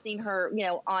her, I've seen her, you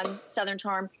know, on Southern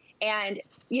Charm. And,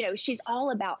 you know, she's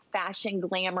all about fashion,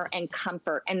 glamour, and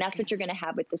comfort. And that's what you're going to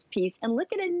have with this piece. And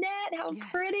look at Annette, how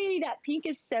pretty. That pink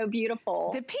is so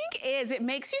beautiful. The pink is, it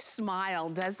makes you smile,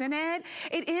 doesn't it?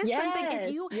 It is something,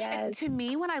 if you, to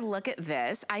me, when I look at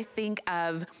this, I think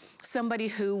of somebody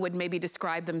who would maybe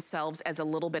describe themselves as a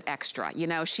little bit extra. You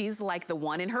know, she's like the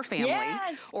one in her family,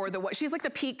 or she's like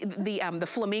the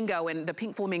flamingo and the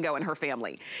pink flamingo in her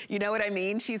family. You know what I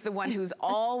mean? She's the one who's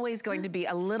always going to be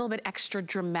a little bit extra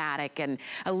dramatic and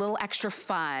a little extra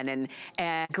fun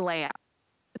and glam.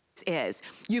 Is.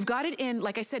 You've got it in,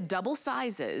 like I said, double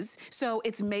sizes. So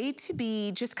it's made to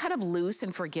be just kind of loose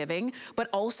and forgiving, but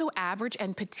also average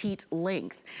and petite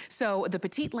length. So the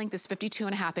petite length is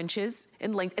 52.5 inches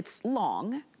in length. It's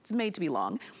long. It's made to be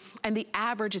long. And the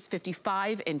average is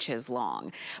 55 inches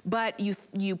long. But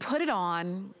you put it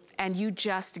on and you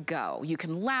just go. You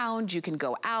can lounge, you can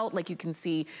go out, like you can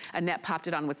see Annette popped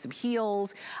it on with some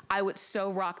heels. I would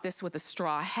so rock this with a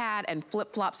straw hat and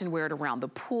flip-flops and wear it around the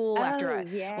pool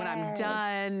when I'm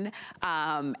done.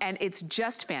 And it's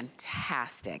just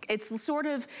fantastic. It's sort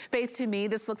of, Faith, to me,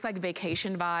 this looks like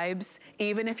vacation vibes,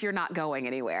 even if you're not going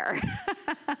anywhere.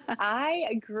 I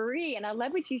agree. And I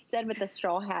love what you said with the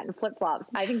straw hat and flip-flops.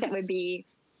 I think that would be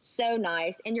so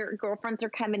nice. And your girlfriends are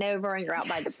coming over and you're out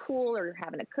by the pool or you're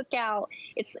having a cookout.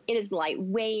 It is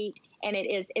lightweight and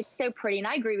it's so pretty. And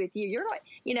I agree with you. You're like,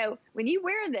 you know, when you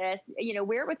wear this, you know,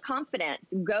 wear it with confidence,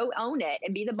 go own it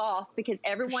and be the boss, because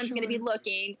everyone's going to be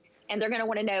looking. And they're going to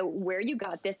want to know where you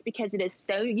got this, because it is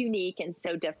so unique and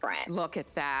so different. Look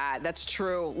at that. That's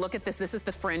true. Look at this. This is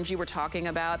the fringe you were talking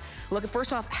about. Look at,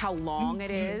 first off, how long it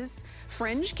is.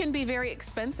 Fringe can be very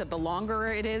expensive. The longer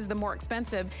it is, the more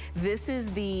expensive. This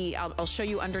is the, I'll show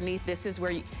you underneath. This is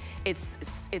where it's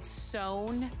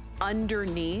sewn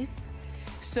underneath,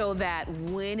 so that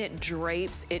when it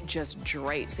drapes, it just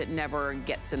drapes. It never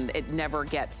gets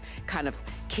kind of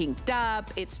kinked up.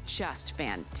 It's just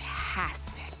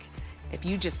fantastic. If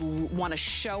you just want to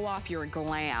show off your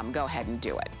glam, go ahead and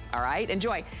do it. All right,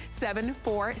 enjoy.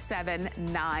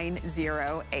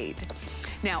 747908.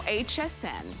 Now,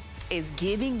 HSN is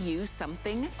giving you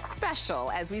something special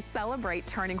as we celebrate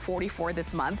turning 44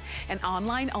 this month, an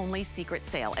online-only secret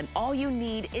sale. And all you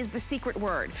need is the secret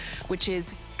word, which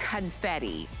is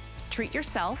confetti. Treat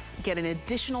yourself, get an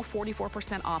additional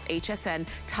 44% off HSN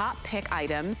top pick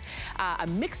items, a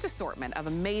mixed assortment of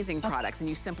amazing products, and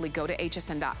you simply go to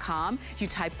hsn.com, you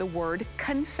type the word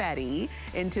confetti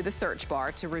into the search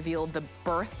bar to reveal the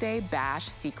birthday bash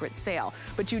secret sale.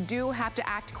 But you do have to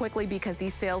act quickly, because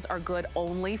these sales are good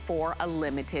only for a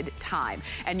limited time.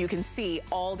 And you can see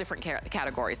all different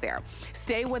categories there.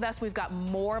 Stay with us. We've got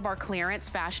more of our clearance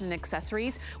fashion and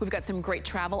accessories. We've got some great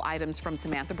travel items from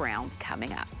Samantha Brown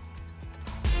coming up.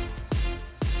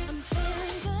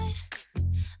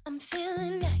 I'm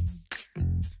feeling nice.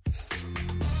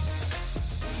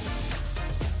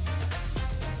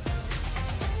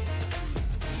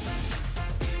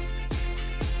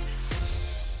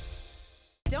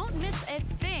 Don't miss a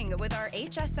thing with our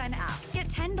HSN app. Get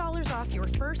 $10 off your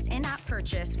first in-app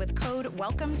purchase with code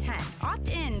WELCOME10. Opt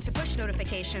in to push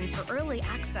notifications for early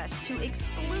access to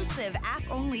exclusive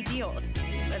app-only deals.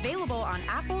 Available on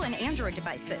Apple and Android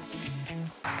devices.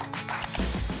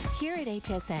 Here at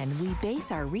HSN, we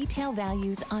base our retail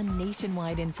values on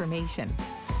nationwide information.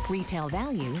 Retail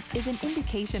value is an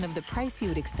indication of the price you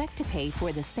would expect to pay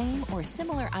for the same or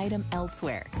similar item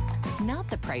elsewhere, not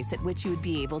the price at which you would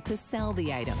be able to sell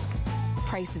the item.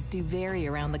 Prices do vary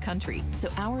around the country, so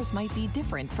ours might be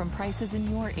different from prices in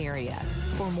your area.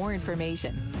 For more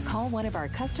information, call one of our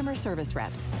customer service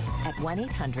reps at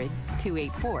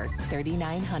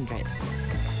 1-800-284-3900.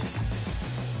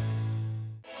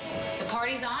 The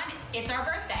party's on. It's our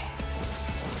birthday.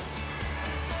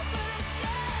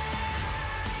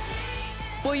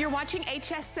 Well, you're watching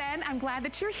HSN. I'm glad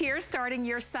that you're here starting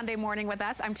your Sunday morning with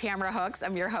us. I'm Tamara Hooks,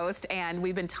 I'm your host, and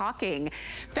we've been talking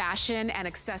fashion and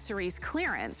accessories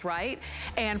clearance, right?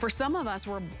 And for some of us,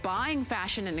 we're buying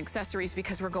fashion and accessories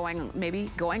because we're maybe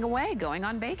going away, going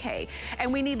on vacay,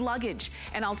 and we need luggage.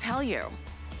 And I'll tell you,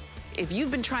 if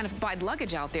you've been trying to buy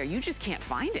luggage out there, you just can't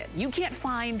find it. You can't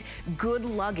find good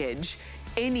luggage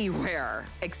anywhere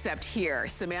except here.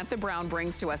 Samantha Brown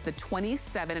brings to us the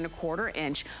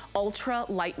 27.25-inch ultra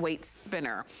lightweight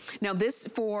spinner. Now this,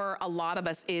 for a lot of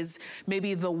us, is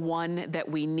maybe the one that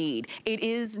we need. It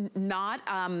is not,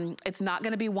 it's not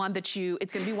gonna be one that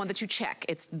it's gonna be one that you check.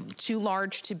 It's too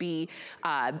large to be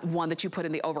one that you put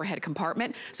in the overhead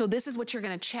compartment. So this is what you're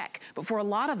gonna check. But for a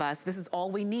lot of us, this is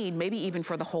all we need, maybe even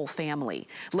for the whole family.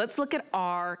 Let's look at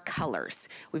our colors.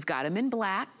 We've got them in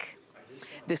black.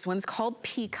 This one's called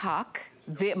Peacock,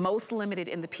 most limited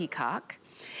in the Peacock.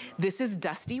 This is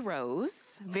Dusty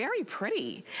Rose, very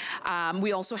pretty.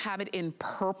 We also have it in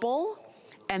purple,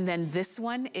 and then this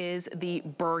one is the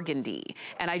Burgundy.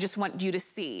 And I just want you to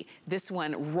see, this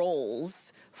one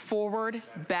rolls forward,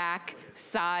 back,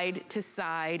 side to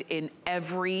side in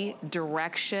every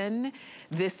direction.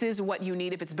 This is what you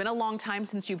need. If it's been a long time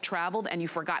since you've traveled and you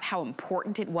forgot how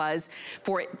important it was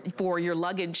for your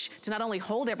luggage to not only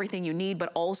hold everything you need, but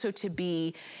also to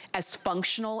be as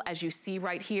functional as you see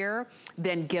right here,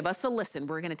 then give us a listen.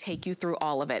 We're gonna take you through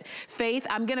all of it. Faith,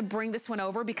 I'm gonna bring this one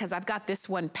over because I've got this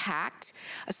one packed.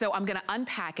 So I'm gonna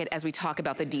unpack it as we talk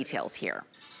about the details here.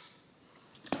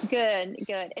 Good,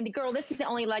 good. And girl, this is the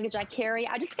only luggage I carry.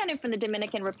 I just got in from the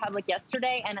Dominican Republic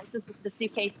yesterday, and it's just the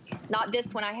suitcase, not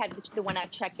this one I had, the one I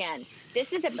check in.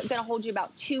 This is going to hold you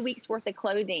about 2 weeks worth of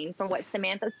clothing from what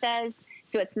Samantha says.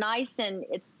 So it's nice, and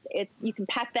you can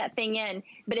pack that thing in,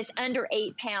 but it's under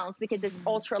 8 pounds because it's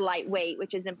ultra lightweight,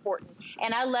 which is important.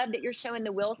 And I love that you're showing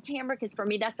the wheels, Tamara, because for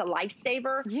me, that's a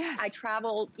lifesaver. Yes. I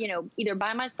travel, you know, either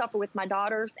by myself or with my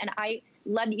daughters, and I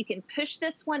love that you can push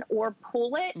this one or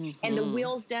pull it, and the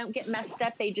wheels don't get messed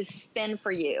up. They just spin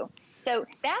for you. So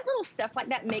that little stuff like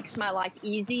that makes my life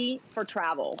easy for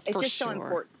travel. It's just so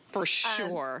important. For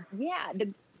sure. Yeah,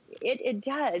 it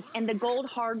does. And the gold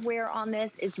hardware on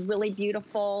this is really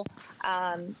beautiful.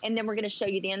 And then we're going to show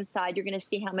you the inside. You're going to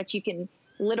see how much you can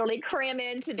literally cram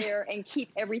into there and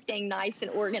keep everything nice and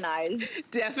organized.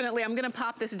 Definitely. I'm going to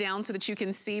pop this down so that you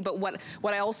can see. But what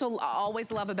I also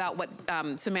always love about what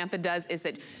Samantha does is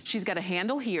that she's got a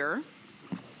handle here,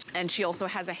 and she also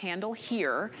has a handle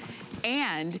here,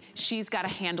 and she's got a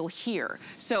handle here.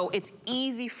 So it's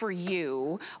easy for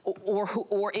you,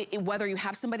 or whether you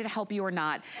have somebody to help you or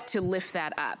not, to lift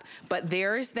that up. But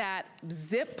there's that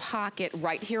zip pocket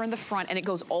right here in the front, and it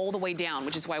goes all the way down,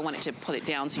 which is why I wanted to put it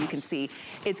down so you can see.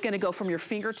 It's gonna go from your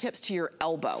fingertips to your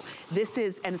elbow.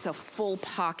 And it's a full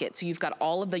pocket. So you've got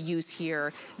all of the use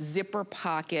here, zipper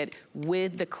pocket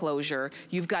with the closure.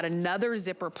 You've got another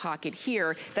zipper pocket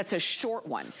here that's a short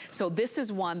one. So this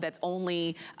is one that's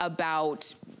only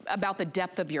about the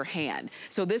depth of your hand.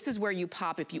 So this is where you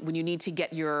pop when you need to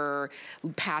get your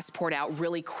passport out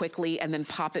really quickly and then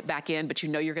pop it back in, but you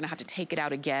know you're gonna have to take it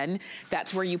out again.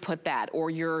 That's where you put that, or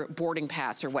your boarding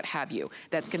pass or what have you.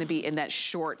 That's gonna be in that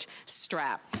short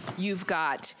strap. You've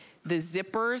got the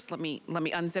zippers. Let me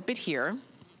unzip it here.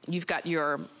 You've got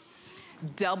your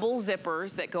double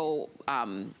zippers that go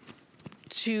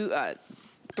to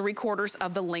 3/4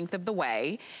 of the length of the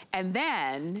way. And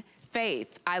then,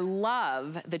 Faith, I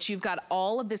love that you've got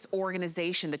all of this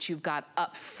organization that you've got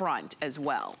up front as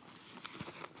well.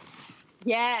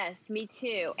 Yes, me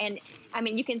too. And I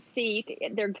mean, you can see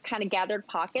they're kind of gathered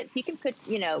pockets. You can put,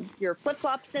 you know, your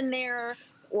flip-flops in there,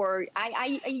 or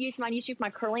I use mine. Use my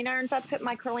curling irons. I put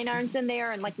my curling irons in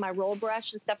there, and like my roll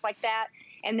brush and stuff like that.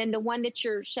 And then the one that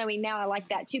you're showing now, I like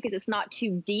that too, because it's not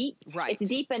too deep. Right. It's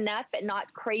deep enough, but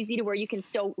not crazy to where you can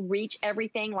still reach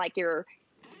everything, like your,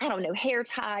 I don't know, hair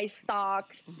ties,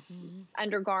 socks,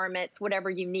 undergarments,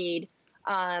 whatever you need.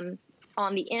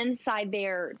 On the inside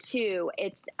there too,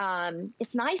 it's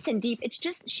nice and deep. It's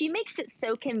just, she makes it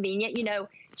so convenient. You know,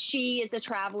 she is a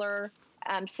traveler,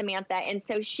 Samantha, and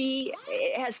so she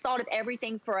has thought of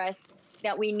everything for us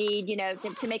that we need, you know,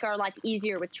 to make our life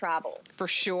easier with travel. For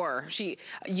sure.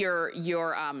 Your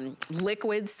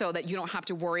liquids, so that you don't have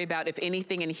to worry about if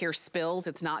anything in here spills,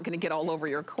 it's not gonna get all over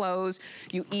your clothes.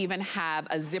 You even have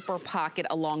a zipper pocket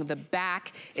along the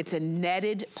back. It's a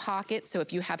netted pocket, so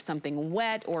if you have something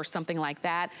wet or something like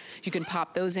that, you can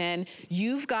pop those in.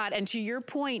 You've got, and to your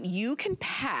point, you can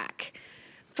pack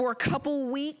for a couple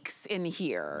weeks in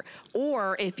here.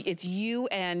 Or if it's you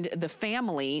and the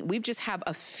family, we just have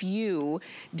a few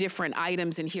different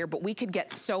items in here, but we could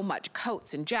get so much,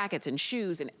 coats and jackets and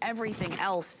shoes and everything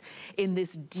else in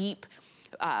this deep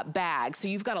bag. So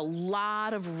you've got a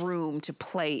lot of room to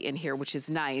play in here, which is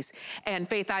nice. And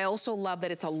Faith, I also love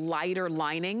that it's a lighter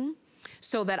lining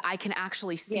so that I can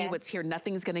actually see what's here.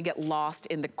 Nothing's gonna get lost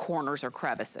in the corners or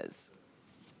crevices.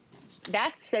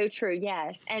 That's so true,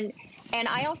 yes. And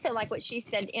I also like what she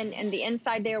said in the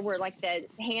inside there where like the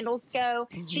handles go.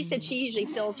 She said she usually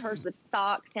fills hers with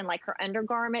socks and like her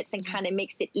undergarments and kind of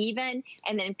makes it even,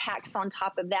 and then packs on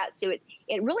top of that. So it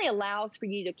really allows for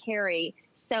you to carry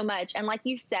so much. And like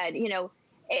you said, you know,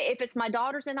 if it's my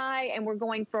daughters and I, and we're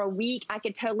going for a week, I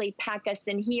could totally pack us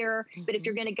in here. But if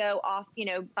you're going to go off, you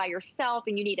know, by yourself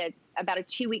and you need about a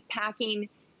 2-week packing,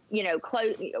 you know,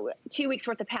 2 weeks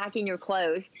worth of packing your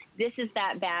clothes, this is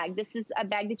that bag. This is a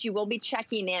bag that you will be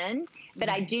checking in, but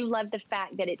I do love the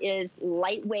fact that it is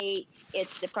lightweight.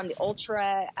 It's from the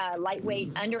ultra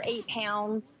lightweight, under 8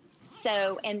 pounds.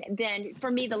 So, and then for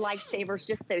me, the lifesaver is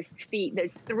just those feet,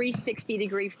 those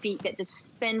 360-degree feet that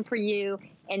just spin for you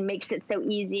and makes it so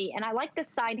easy. And I like the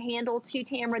side handle too,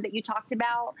 Tamara, that you talked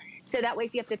about. So that way,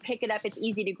 if you have to pick it up, it's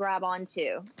easy to grab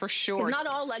onto. For sure. Because not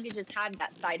all luggages have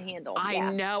that side handle. I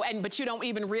know, but you don't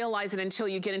even realize it until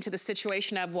you get into the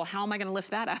situation of, well, how am I gonna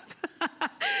lift that up?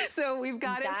 So we've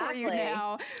got it for you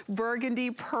now.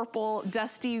 Burgundy, purple,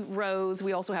 dusty rose.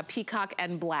 We also have peacock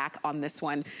and black on this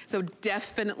one. So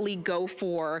definitely go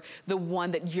for the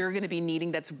one that you're gonna be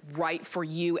needing that's right for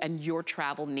you and your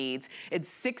travel needs.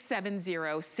 It's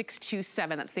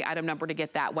 670-627. That's the item number to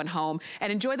get that one home.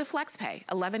 And enjoy the flex pay,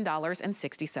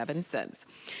 $11.67.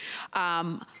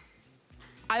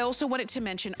 I also wanted to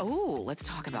mention, let's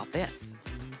talk about this.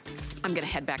 I'm gonna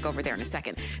head back over there in a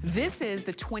second. This is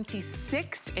the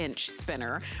 26-inch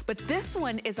spinner, but this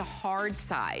one is a hard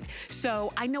side.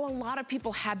 So I know a lot of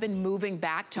people have been moving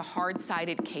back to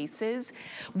hard-sided cases.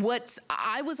 What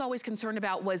I was always concerned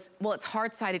about was, well, it's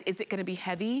hard-sided, is it gonna be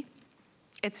heavy?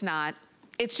 It's not.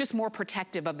 It's just more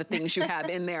protective of the things you have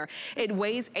in there. It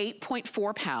weighs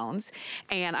 8.4 pounds,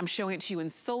 and I'm showing it to you in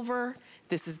silver.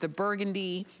 This is the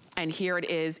burgundy, and here it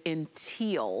is in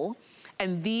teal.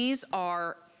 And these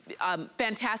are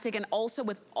fantastic, and also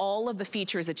with all of the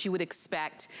features that you would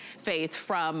expect, Faith,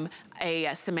 from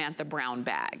a Samantha Brown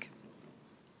bag.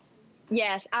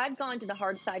 Yes, I've gone to the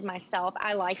hard side myself.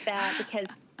 I like that because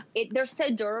they're so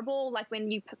durable. Like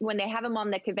when they have them on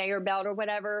the conveyor belt or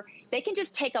whatever, they can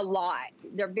just take a lot.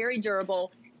 They're very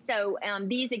durable. So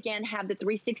these, again, have the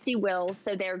 360 wheels,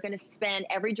 so they're going to spin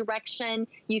every direction.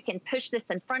 You can push this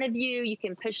in front of you. You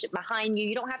can push it behind you.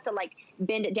 You don't have to, like,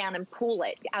 bend it down and pull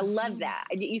it. I love that.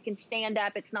 You can stand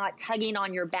up. It's not tugging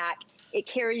on your back. It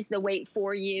carries the weight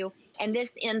for you. And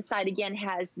this inside, again,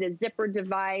 has the zipper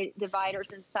dividers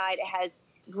inside. It has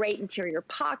great interior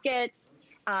pockets.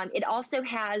 It also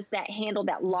has that handle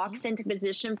that locks into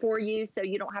position for you, so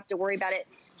you don't have to worry about it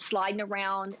sliding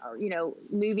around or, you know,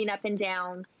 moving up and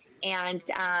down. And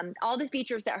all the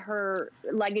features that her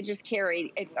luggages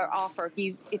carry or offer,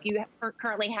 if you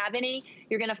currently have any,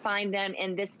 you're going to find them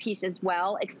in this piece as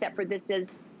well, except for this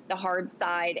is the hard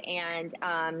side. And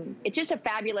it's just a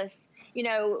fabulous, you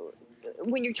know,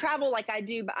 when you travel like I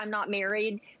do, but I'm not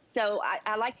married, so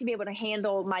I like to be able to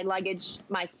handle my luggage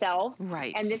myself.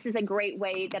 Right. And this is a great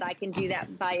way that I can do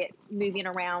that by it moving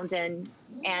around and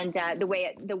the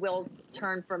way the wheels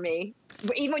turn for me.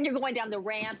 Even when you're going down the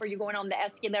ramp or you're going on the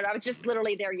escalator, I was just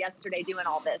literally there yesterday doing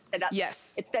all this. So that's,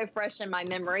 yes, it's so fresh in my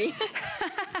memory.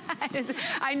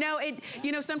 I know it,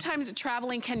 you know, sometimes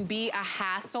traveling can be a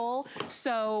hassle.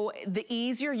 So the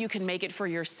easier you can make it for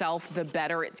yourself, the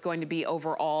better it's going to be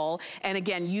overall. And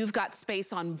again, you've got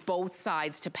space on both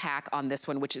sides to pack on this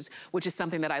one, which is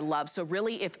something that I love. So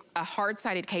really, if a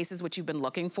hard-sided case is what you've been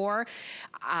looking for,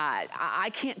 I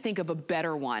can't think of a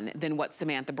better one than what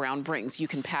Samantha Brown brings. You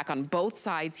can pack on both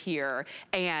sides here,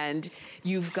 and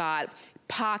you've got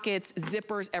pockets,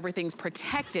 zippers, everything's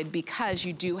protected because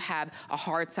you do have a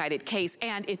hard-sided case.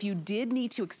 And if you did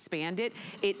need to expand it,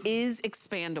 it is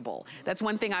expandable. That's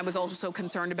one thing I was also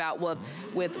concerned about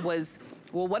was,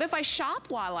 well, what if I shop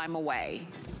while I'm away?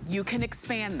 You can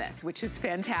expand this, which is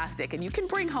fantastic, and you can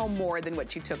bring home more than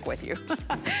what you took with you.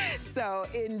 So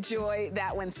enjoy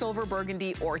that one, silver,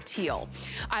 burgundy, or teal.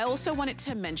 I also wanted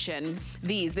to mention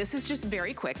these. This is just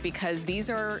very quick because these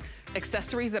are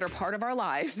accessories that are part of our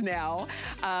lives now.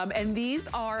 And these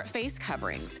are face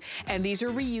coverings, and these are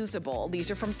reusable.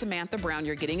 These are from Samantha Brown.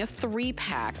 You're getting a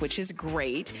 3-pack, which is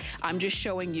great. I'm just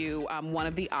showing you one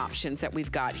of the options that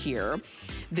we've got here.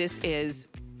 This is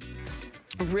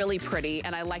really pretty,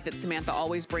 and I like that Samantha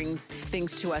always brings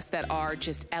things to us that are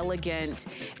just elegant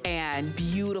and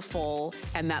beautiful,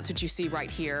 and that's what you see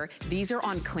right here. These are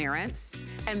on clearance,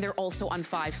 and they're also on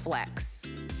 5 flex.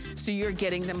 So you're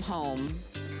getting them home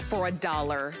for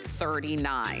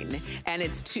 $1.39. And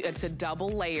it's a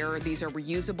double layer. These are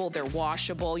reusable, they're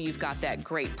washable. You've got that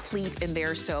great pleat in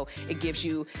there, so it gives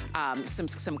you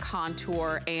some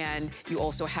contour, and you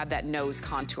also have that nose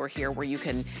contour here where you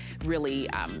can really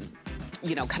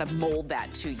you know, kind of mold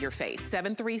that to your face.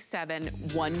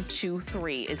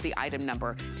 737123 is the item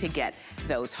number to get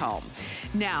those home.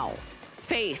 Now,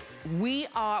 Faith,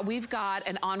 we've got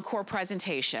an encore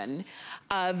presentation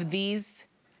of these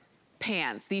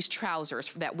pants, these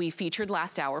trousers that we featured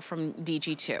last hour from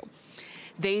DG2.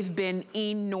 They've been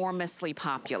enormously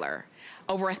popular.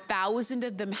 Over 1,000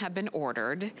 of them have been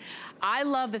ordered. I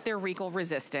love that they're wrinkle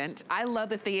resistant. I love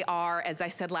that they are, as I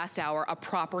said last hour, a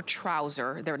proper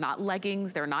trouser. They're not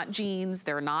leggings, they're not jeans,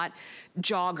 they're not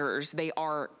joggers. They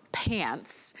are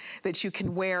pants that you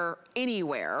can wear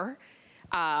anywhere.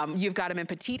 You've got them in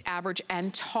petite, average,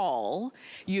 and tall.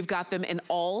 You've got them in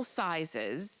all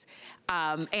sizes.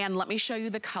 And let me show you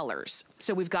the colors.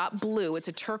 So we've got blue, it's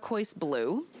a turquoise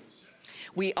blue.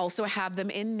 We also have them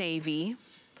in navy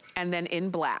and then in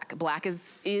black. Black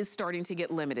is starting to get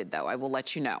limited though, I will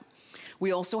let you know.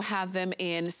 We also have them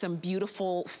in some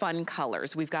beautiful, fun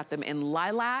colors. We've got them in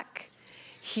lilac.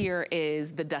 Here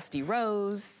is the dusty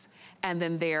rose, and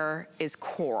then there is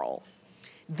coral.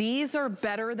 These are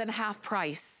better than half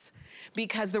price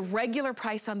because the regular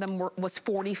price on them was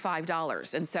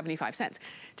 $45.75.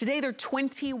 Today they're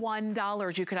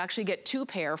 $21. You could actually get 2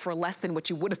 pair for less than what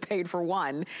you would have paid for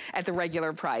one at the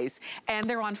regular price. And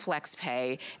they're on flex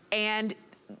pay. And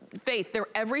Faith, they're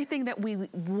everything that we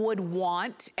would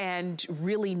want and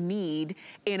really need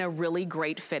in a really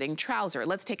great fitting trouser.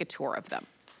 Let's take a tour of them.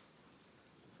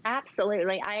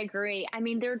 Absolutely, I agree. I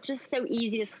mean, they're just so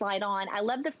easy to slide on. I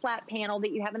love the flat panel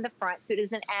that you have in the front, so it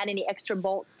doesn't add any extra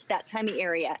bulk to that tummy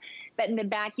area. But in the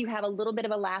back, you have a little bit of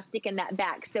elastic in that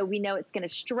back, so we know it's going to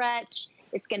stretch,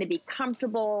 it's going to be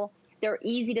comfortable. They're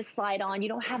easy to slide on. You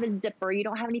don't have a zipper, you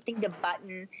don't have anything to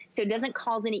button, so it doesn't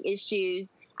cause any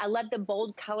issues. I love the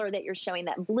bold color that you're showing.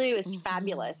 That blue is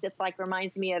fabulous. It's like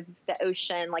reminds me of the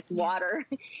ocean, like water.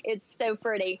 It's so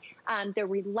pretty. They're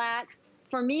relaxed.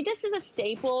 For me, this is a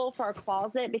staple for our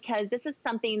closet because this is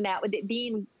something that, with it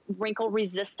being wrinkle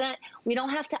resistant, we don't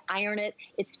have to iron it.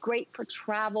 It's great for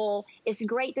travel. It's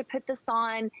great to put this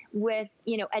on with,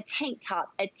 you know, a tank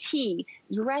top, a tee,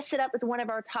 dress it up with one of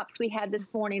our tops we had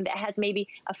this morning that has maybe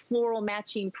a floral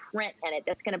matching print in it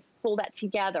that's going to pull that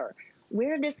together.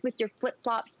 Wear this with your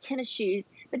flip-flops, tennis shoes,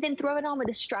 but then throw it on with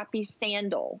a strappy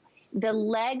sandal. The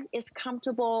leg is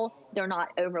comfortable. They're not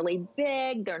overly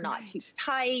big. They're not too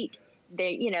tight.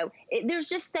 They, you know, there's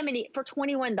just so many. For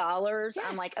 $21,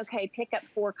 I'm like, okay, pick up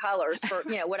 4 colors for,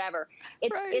 you know, whatever.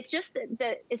 It's just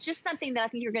it's just something that I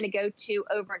think you're going to go to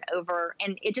over and over,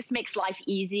 and it just makes life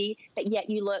easy. But yet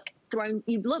you look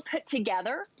put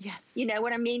together. Yes. You know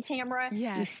what I mean, Tamara?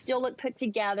 Yes. You still look put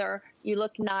together. You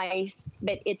look nice,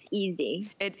 but it's easy.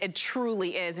 It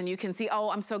truly is. And you can see,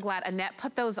 oh, I'm so glad Annette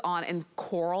put those on in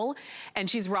coral, and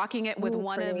she's rocking it with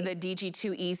one of the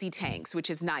DG2 Easy Tanks, which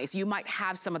is nice. You might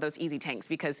have some of those Easy Tanks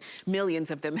because millions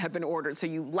of them have been ordered, so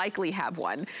you likely have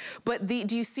one. But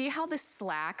do you see how the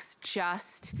slacks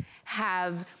just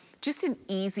have just an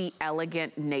easy,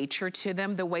 elegant nature to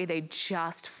them, the way they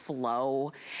just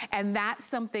flow? And that's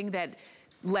something that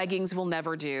leggings will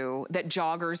never do, that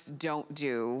joggers don't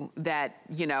do, that,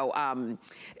 you know,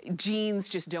 jeans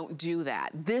just don't do that.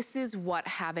 This is what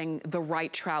having the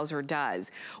right trouser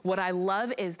does. What I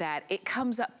love is that it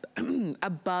comes up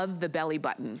above the belly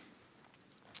button.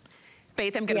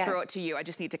 Faith, I'm gonna throw it to you. I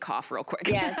just need to cough real quick.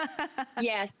 Yes,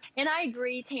 yes, and I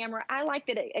agree, Tamara. I like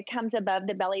that it comes above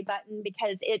the belly button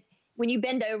because when you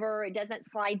bend over, it doesn't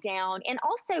slide down. And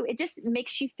also, it just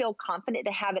makes you feel confident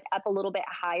to have it up a little bit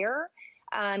higher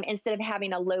instead of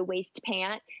having a low waist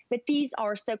pant. But these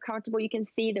are so comfortable. You can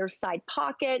see there's side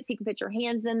pockets. You can put your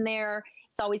hands in there.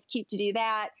 It's always cute to do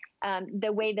that.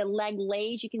 The way the leg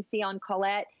lays, you can see on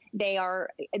Colette, they're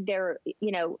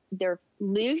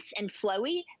loose and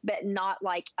flowy, but not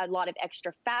like a lot of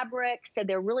extra fabric. So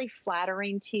they're really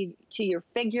flattering to your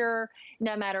figure,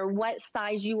 no matter what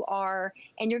size you are.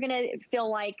 And you're going to feel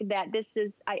like that this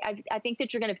is, I think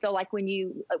that you're going to feel like when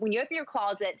you open your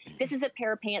closet, this is a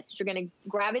pair of pants that you're going to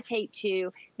gravitate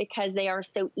to because they are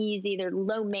so easy. They're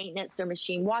low maintenance. They're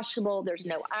machine washable. There's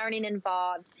no ironing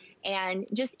involved, and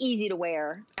just easy to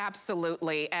wear.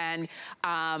 Absolutely. And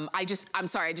I'm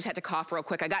sorry, I just had to cough real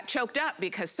quick. I got choked up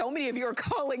because so many of you are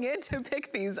calling in to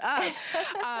pick these up.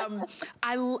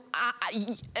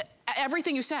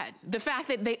 Everything you said, the fact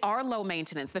that they are low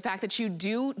maintenance, the fact that you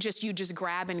just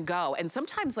grab and go. And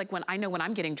sometimes, like when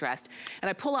I'm getting dressed and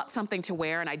I pull out something to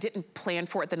wear and I didn't plan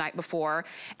for it the night before,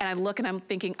 and I look and I'm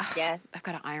thinking, oh, I've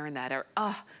got to iron that, or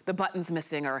oh, the button's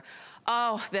missing, or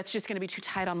oh, that's just gonna be too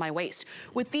tight on my waist.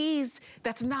 With these,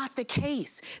 that's not the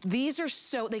case. These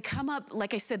are they come up,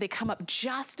 like I said, they come up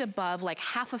just above, like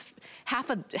half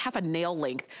a nail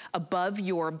length above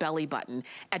your belly button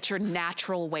at your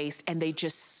natural waist, and they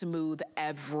just smooth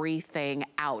everything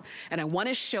out. And I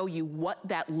wanna show you what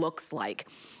that looks like,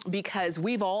 because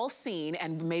we've all seen,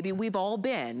 and maybe we've all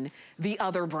been, the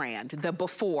other brand, the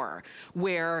before,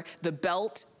 where the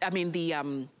belt,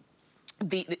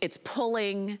 it's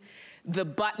pulling, the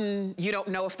button, you don't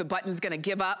know if the button's gonna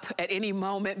give up at any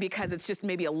moment because it's just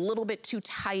maybe a little bit too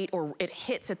tight, or it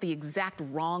hits at the exact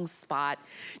wrong spot.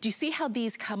 Do you see how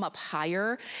these come up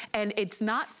higher? And it's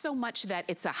not so much that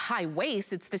it's a high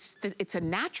waist, it's a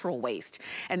natural waist.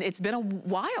 And it's been a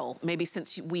while, maybe,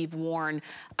 since we've worn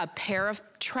a pair of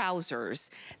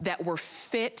trousers that were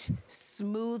fit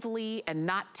smoothly and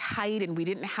not tight, and we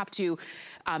didn't have to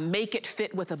make it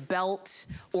fit with a belt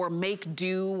or make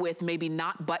do with maybe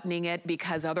not buttoning it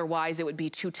because otherwise it would be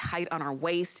too tight on our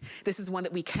waist. This is one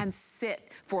that we can sit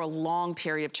for a long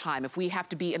period of time. If we have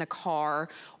to be in a car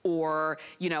or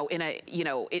in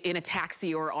a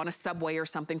taxi or on a subway or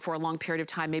something for a long period of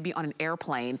time, maybe on an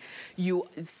airplane, you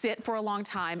sit for a long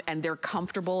time and they're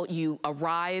comfortable. You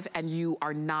arrive and you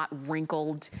are not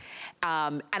wrinkled.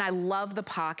 And I love the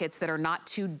pockets that are not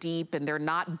too deep and they're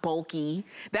not bulky.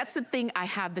 That's the thing I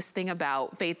have this thing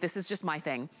about, Faith, this is just my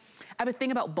thing. I have a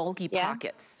thing about bulky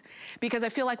pockets because I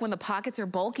feel like when the pockets are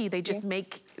bulky, they just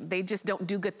they just don't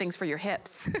do good things for your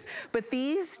hips. But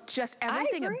these, just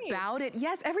everything about it,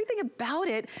 yes, everything about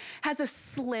it has a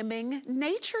slimming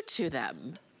nature to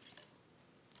them.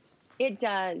 It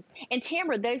does. And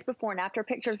Tamara, those before and after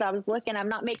pictures, I was looking, I'm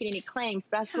not making any claims,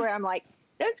 but I swear I'm like,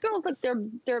 those girls look,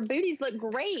 their booties look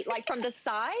great. Like from the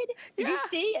side, did you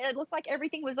see? It looked like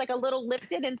everything was like a little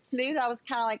lifted and smooth. I was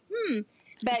kind of like,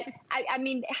 But I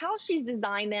mean, how she's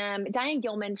designed them, Diane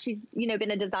Gilman, she's, you know,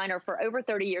 been a designer for over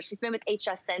 30 years. She's been with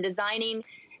HSN designing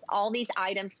all these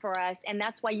items for us. And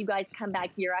that's why you guys come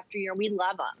back year after year. We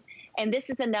love them. And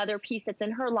this is another piece that's in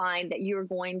her line that you're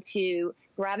going to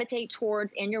gravitate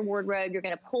towards in your wardrobe. You're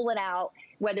going to pull it out,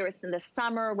 whether it's in the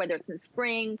summer, whether it's in the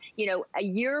spring, you know, a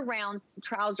year-round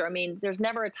trouser. I mean, there's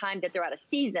never a time that they're out of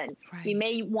season. Right. You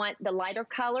may want the lighter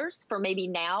colors for maybe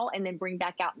now and then bring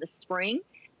back out in the spring.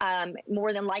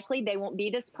 More than likely, they won't be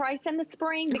this price in the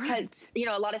spring because, you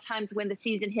know, a lot of times when the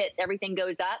season hits, everything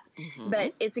goes up.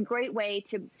 But it's a great way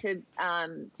to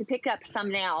pick up some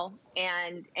now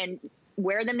and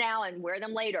wear them now and wear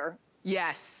them later.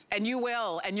 Yes, and you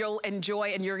will, and you'll enjoy,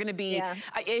 and you're gonna be,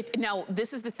 now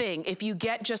this is the thing, if you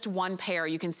get just one pair,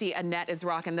 you can see Annette is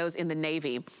rocking those in the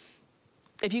navy.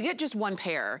 If you get just one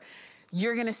pair,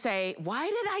 you're gonna say, why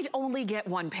did I only get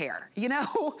one pair? You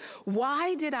know,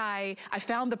 why did I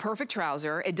found the perfect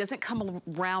trouser. It doesn't come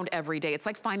around every day. It's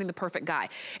like finding the perfect guy.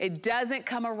 It doesn't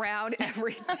come around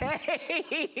every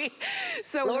day.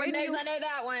 So Lord knows I know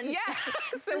that one. Yeah,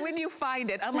 so when you find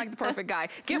it, unlike the perfect guy,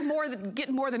 get more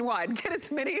than one. Get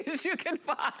as many as you can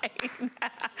find.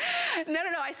 No,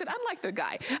 I said unlike the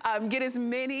guy. Get as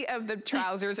many of the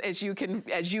trousers as you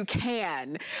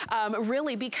can,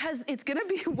 really, because it's gonna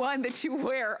be one that you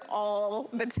wear all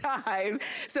the time.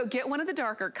 So get one of the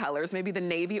darker colors, maybe the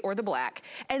navy or the black,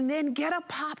 and then get a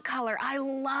pop color. I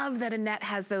love that Annette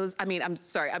has those, I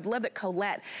love that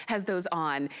Colette has those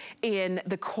on in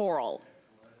the coral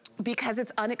because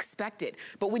it's unexpected.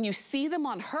 But when you see them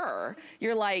on her,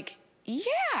 you're like, yeah,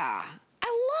 I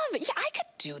love it. Yeah, I could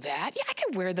do that. Yeah, I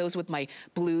could wear those with my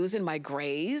blues and my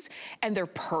grays, and they're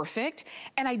perfect.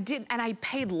 And I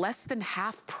paid less than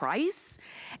half price,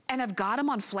 and I've got them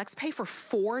on FlexPay for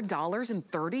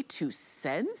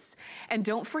 $4.32. And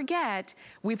don't forget,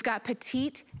 we've got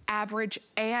petite, average,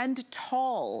 and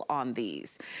tall on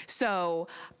these. So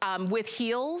with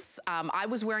heels, I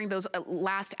was wearing those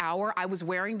last hour. I was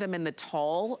wearing them in the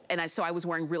tall, and so I was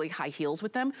wearing really high heels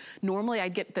with them. Normally,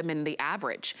 I'd get them in the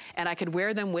average, and I could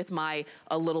wear them with a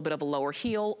little bit of a lower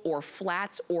heel or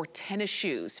flats or tennis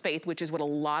shoes, Faith, which is what a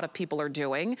lot of people are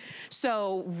doing.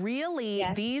 So really,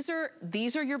 these are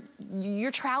your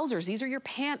trousers. These are your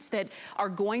pants that are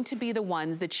going to be the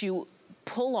ones that you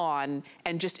pull on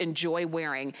and just enjoy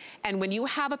wearing. And when you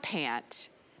have a pant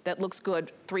that looks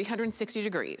good 360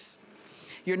 degrees,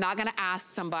 you're not gonna ask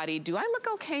somebody, do I look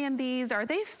okay in these? Are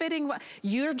they fitting?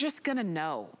 You're just gonna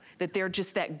know that they're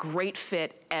just that great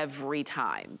fit every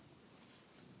time.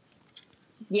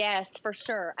 Yes, for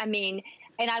sure. I mean,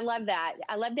 and I love that.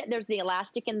 I love that there's the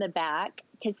elastic in the back,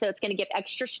 because so it's going to give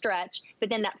extra stretch. But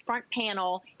then that front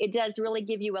panel, it does really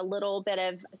give you a little bit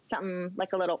of something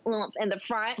like a little oomph in the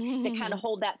front to kind of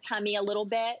hold that tummy a little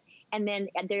bit. And then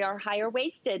they are higher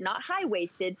waisted, not high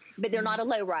waisted, but they're not a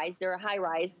low rise, they're a high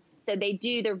rise. So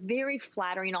they're very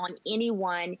flattering on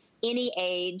anyone, any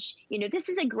age. You know, this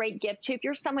is a great gift too. If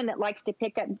you're someone that likes to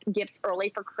pick up gifts early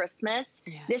for Christmas,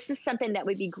 this is something that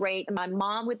would be great. My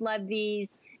mom would love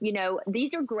these. You know,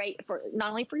 these are great for not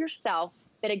only for yourself,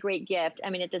 but a great gift. I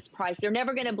mean, at this price, they're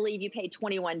never going to believe you paid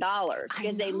 $21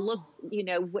 because they look, you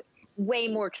know, way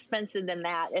more expensive than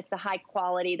that. It's a high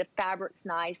quality. The fabric's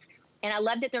nice. And I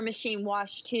love that they're machine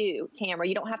washed too, Tamara.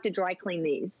 You don't have to dry clean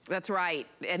these. That's right.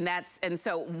 And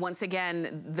so once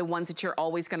again, the ones that you're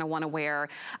always gonna wanna wear,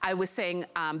 I was saying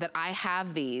that I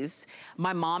have these.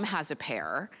 My mom has a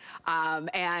pair.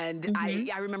 And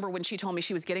I remember when she told me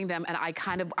she was getting them, and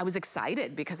I was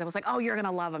excited because I was like, oh, you're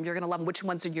gonna love them. You're gonna love them. Which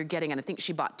ones are you getting? And I think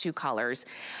she bought 2 colors.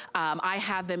 I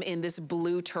have them in this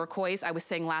blue turquoise. I was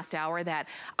saying last hour that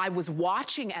I was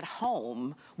watching at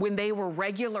home when they were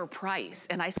regular price.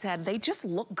 And I said, they just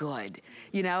look good,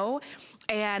 you know?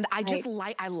 And I just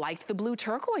I liked the blue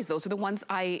turquoise. Those are the ones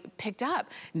I picked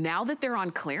up. Now that they're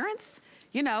on clearance,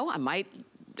 you know,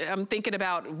 I'm thinking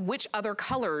about which other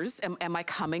colors am I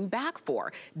coming back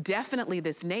for? Definitely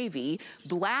this navy.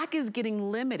 Black is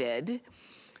getting limited.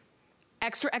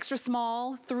 Extra, extra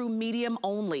small through medium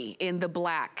only in the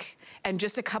black. And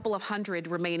just a couple of hundred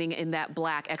remaining in that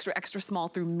black. Extra, extra small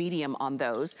through medium on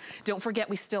those. Don't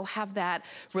forget, we still have that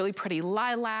really pretty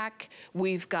lilac.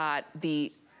 We've got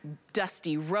the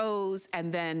Dusty Rose,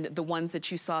 and then the ones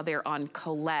that you saw there on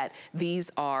Colette,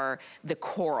 these are the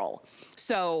coral.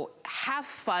 So have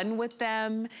fun with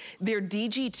them. They're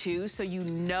DG2, so you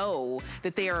know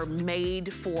that they are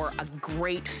made for a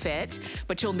great fit,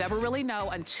 but you'll never really know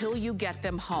until you get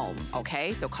them home,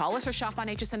 okay? So call us or shop on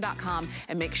hsn.com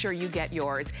and make sure you get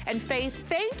yours. And Faith,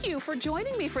 thank you for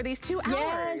joining me for these 2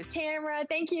 hours. Yes, Tamara,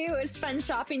 thank you. It was fun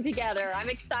shopping together. I'm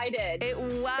excited. It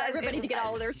was. For everybody to get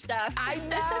all of their stuff. I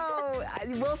know.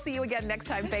 We'll see you again next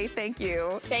time, Faith. Thank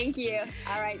you. Thank you.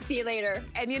 All right, see you later.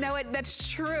 And you know what?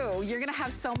 That's true. You're going to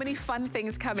have so many fun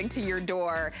things coming to your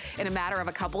door in a matter of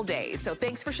a couple days. So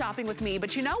thanks for shopping with me.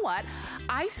 But you know what?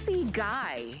 I see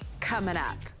Guy coming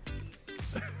up.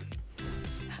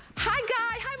 Hi,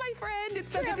 Guy. Hi, my friend.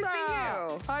 It's so good to see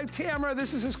you. Hi, Tamara.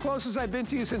 This is as close as I've been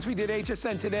to you since we did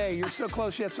HSN today. You're so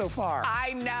close yet so far.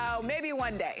 I know. Maybe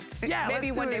one day. Yeah,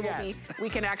 maybe one day we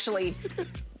can actually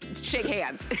shake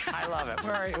hands. I love it.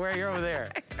 Where you're over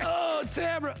there. Oh,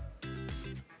 Tamara.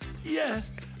 Yeah.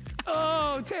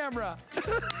 Oh, Tamara.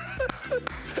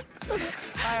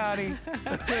 Hi, honey.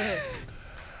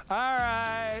 All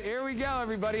right, here we go,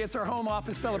 everybody. It's our home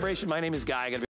office celebration. My name is Guy.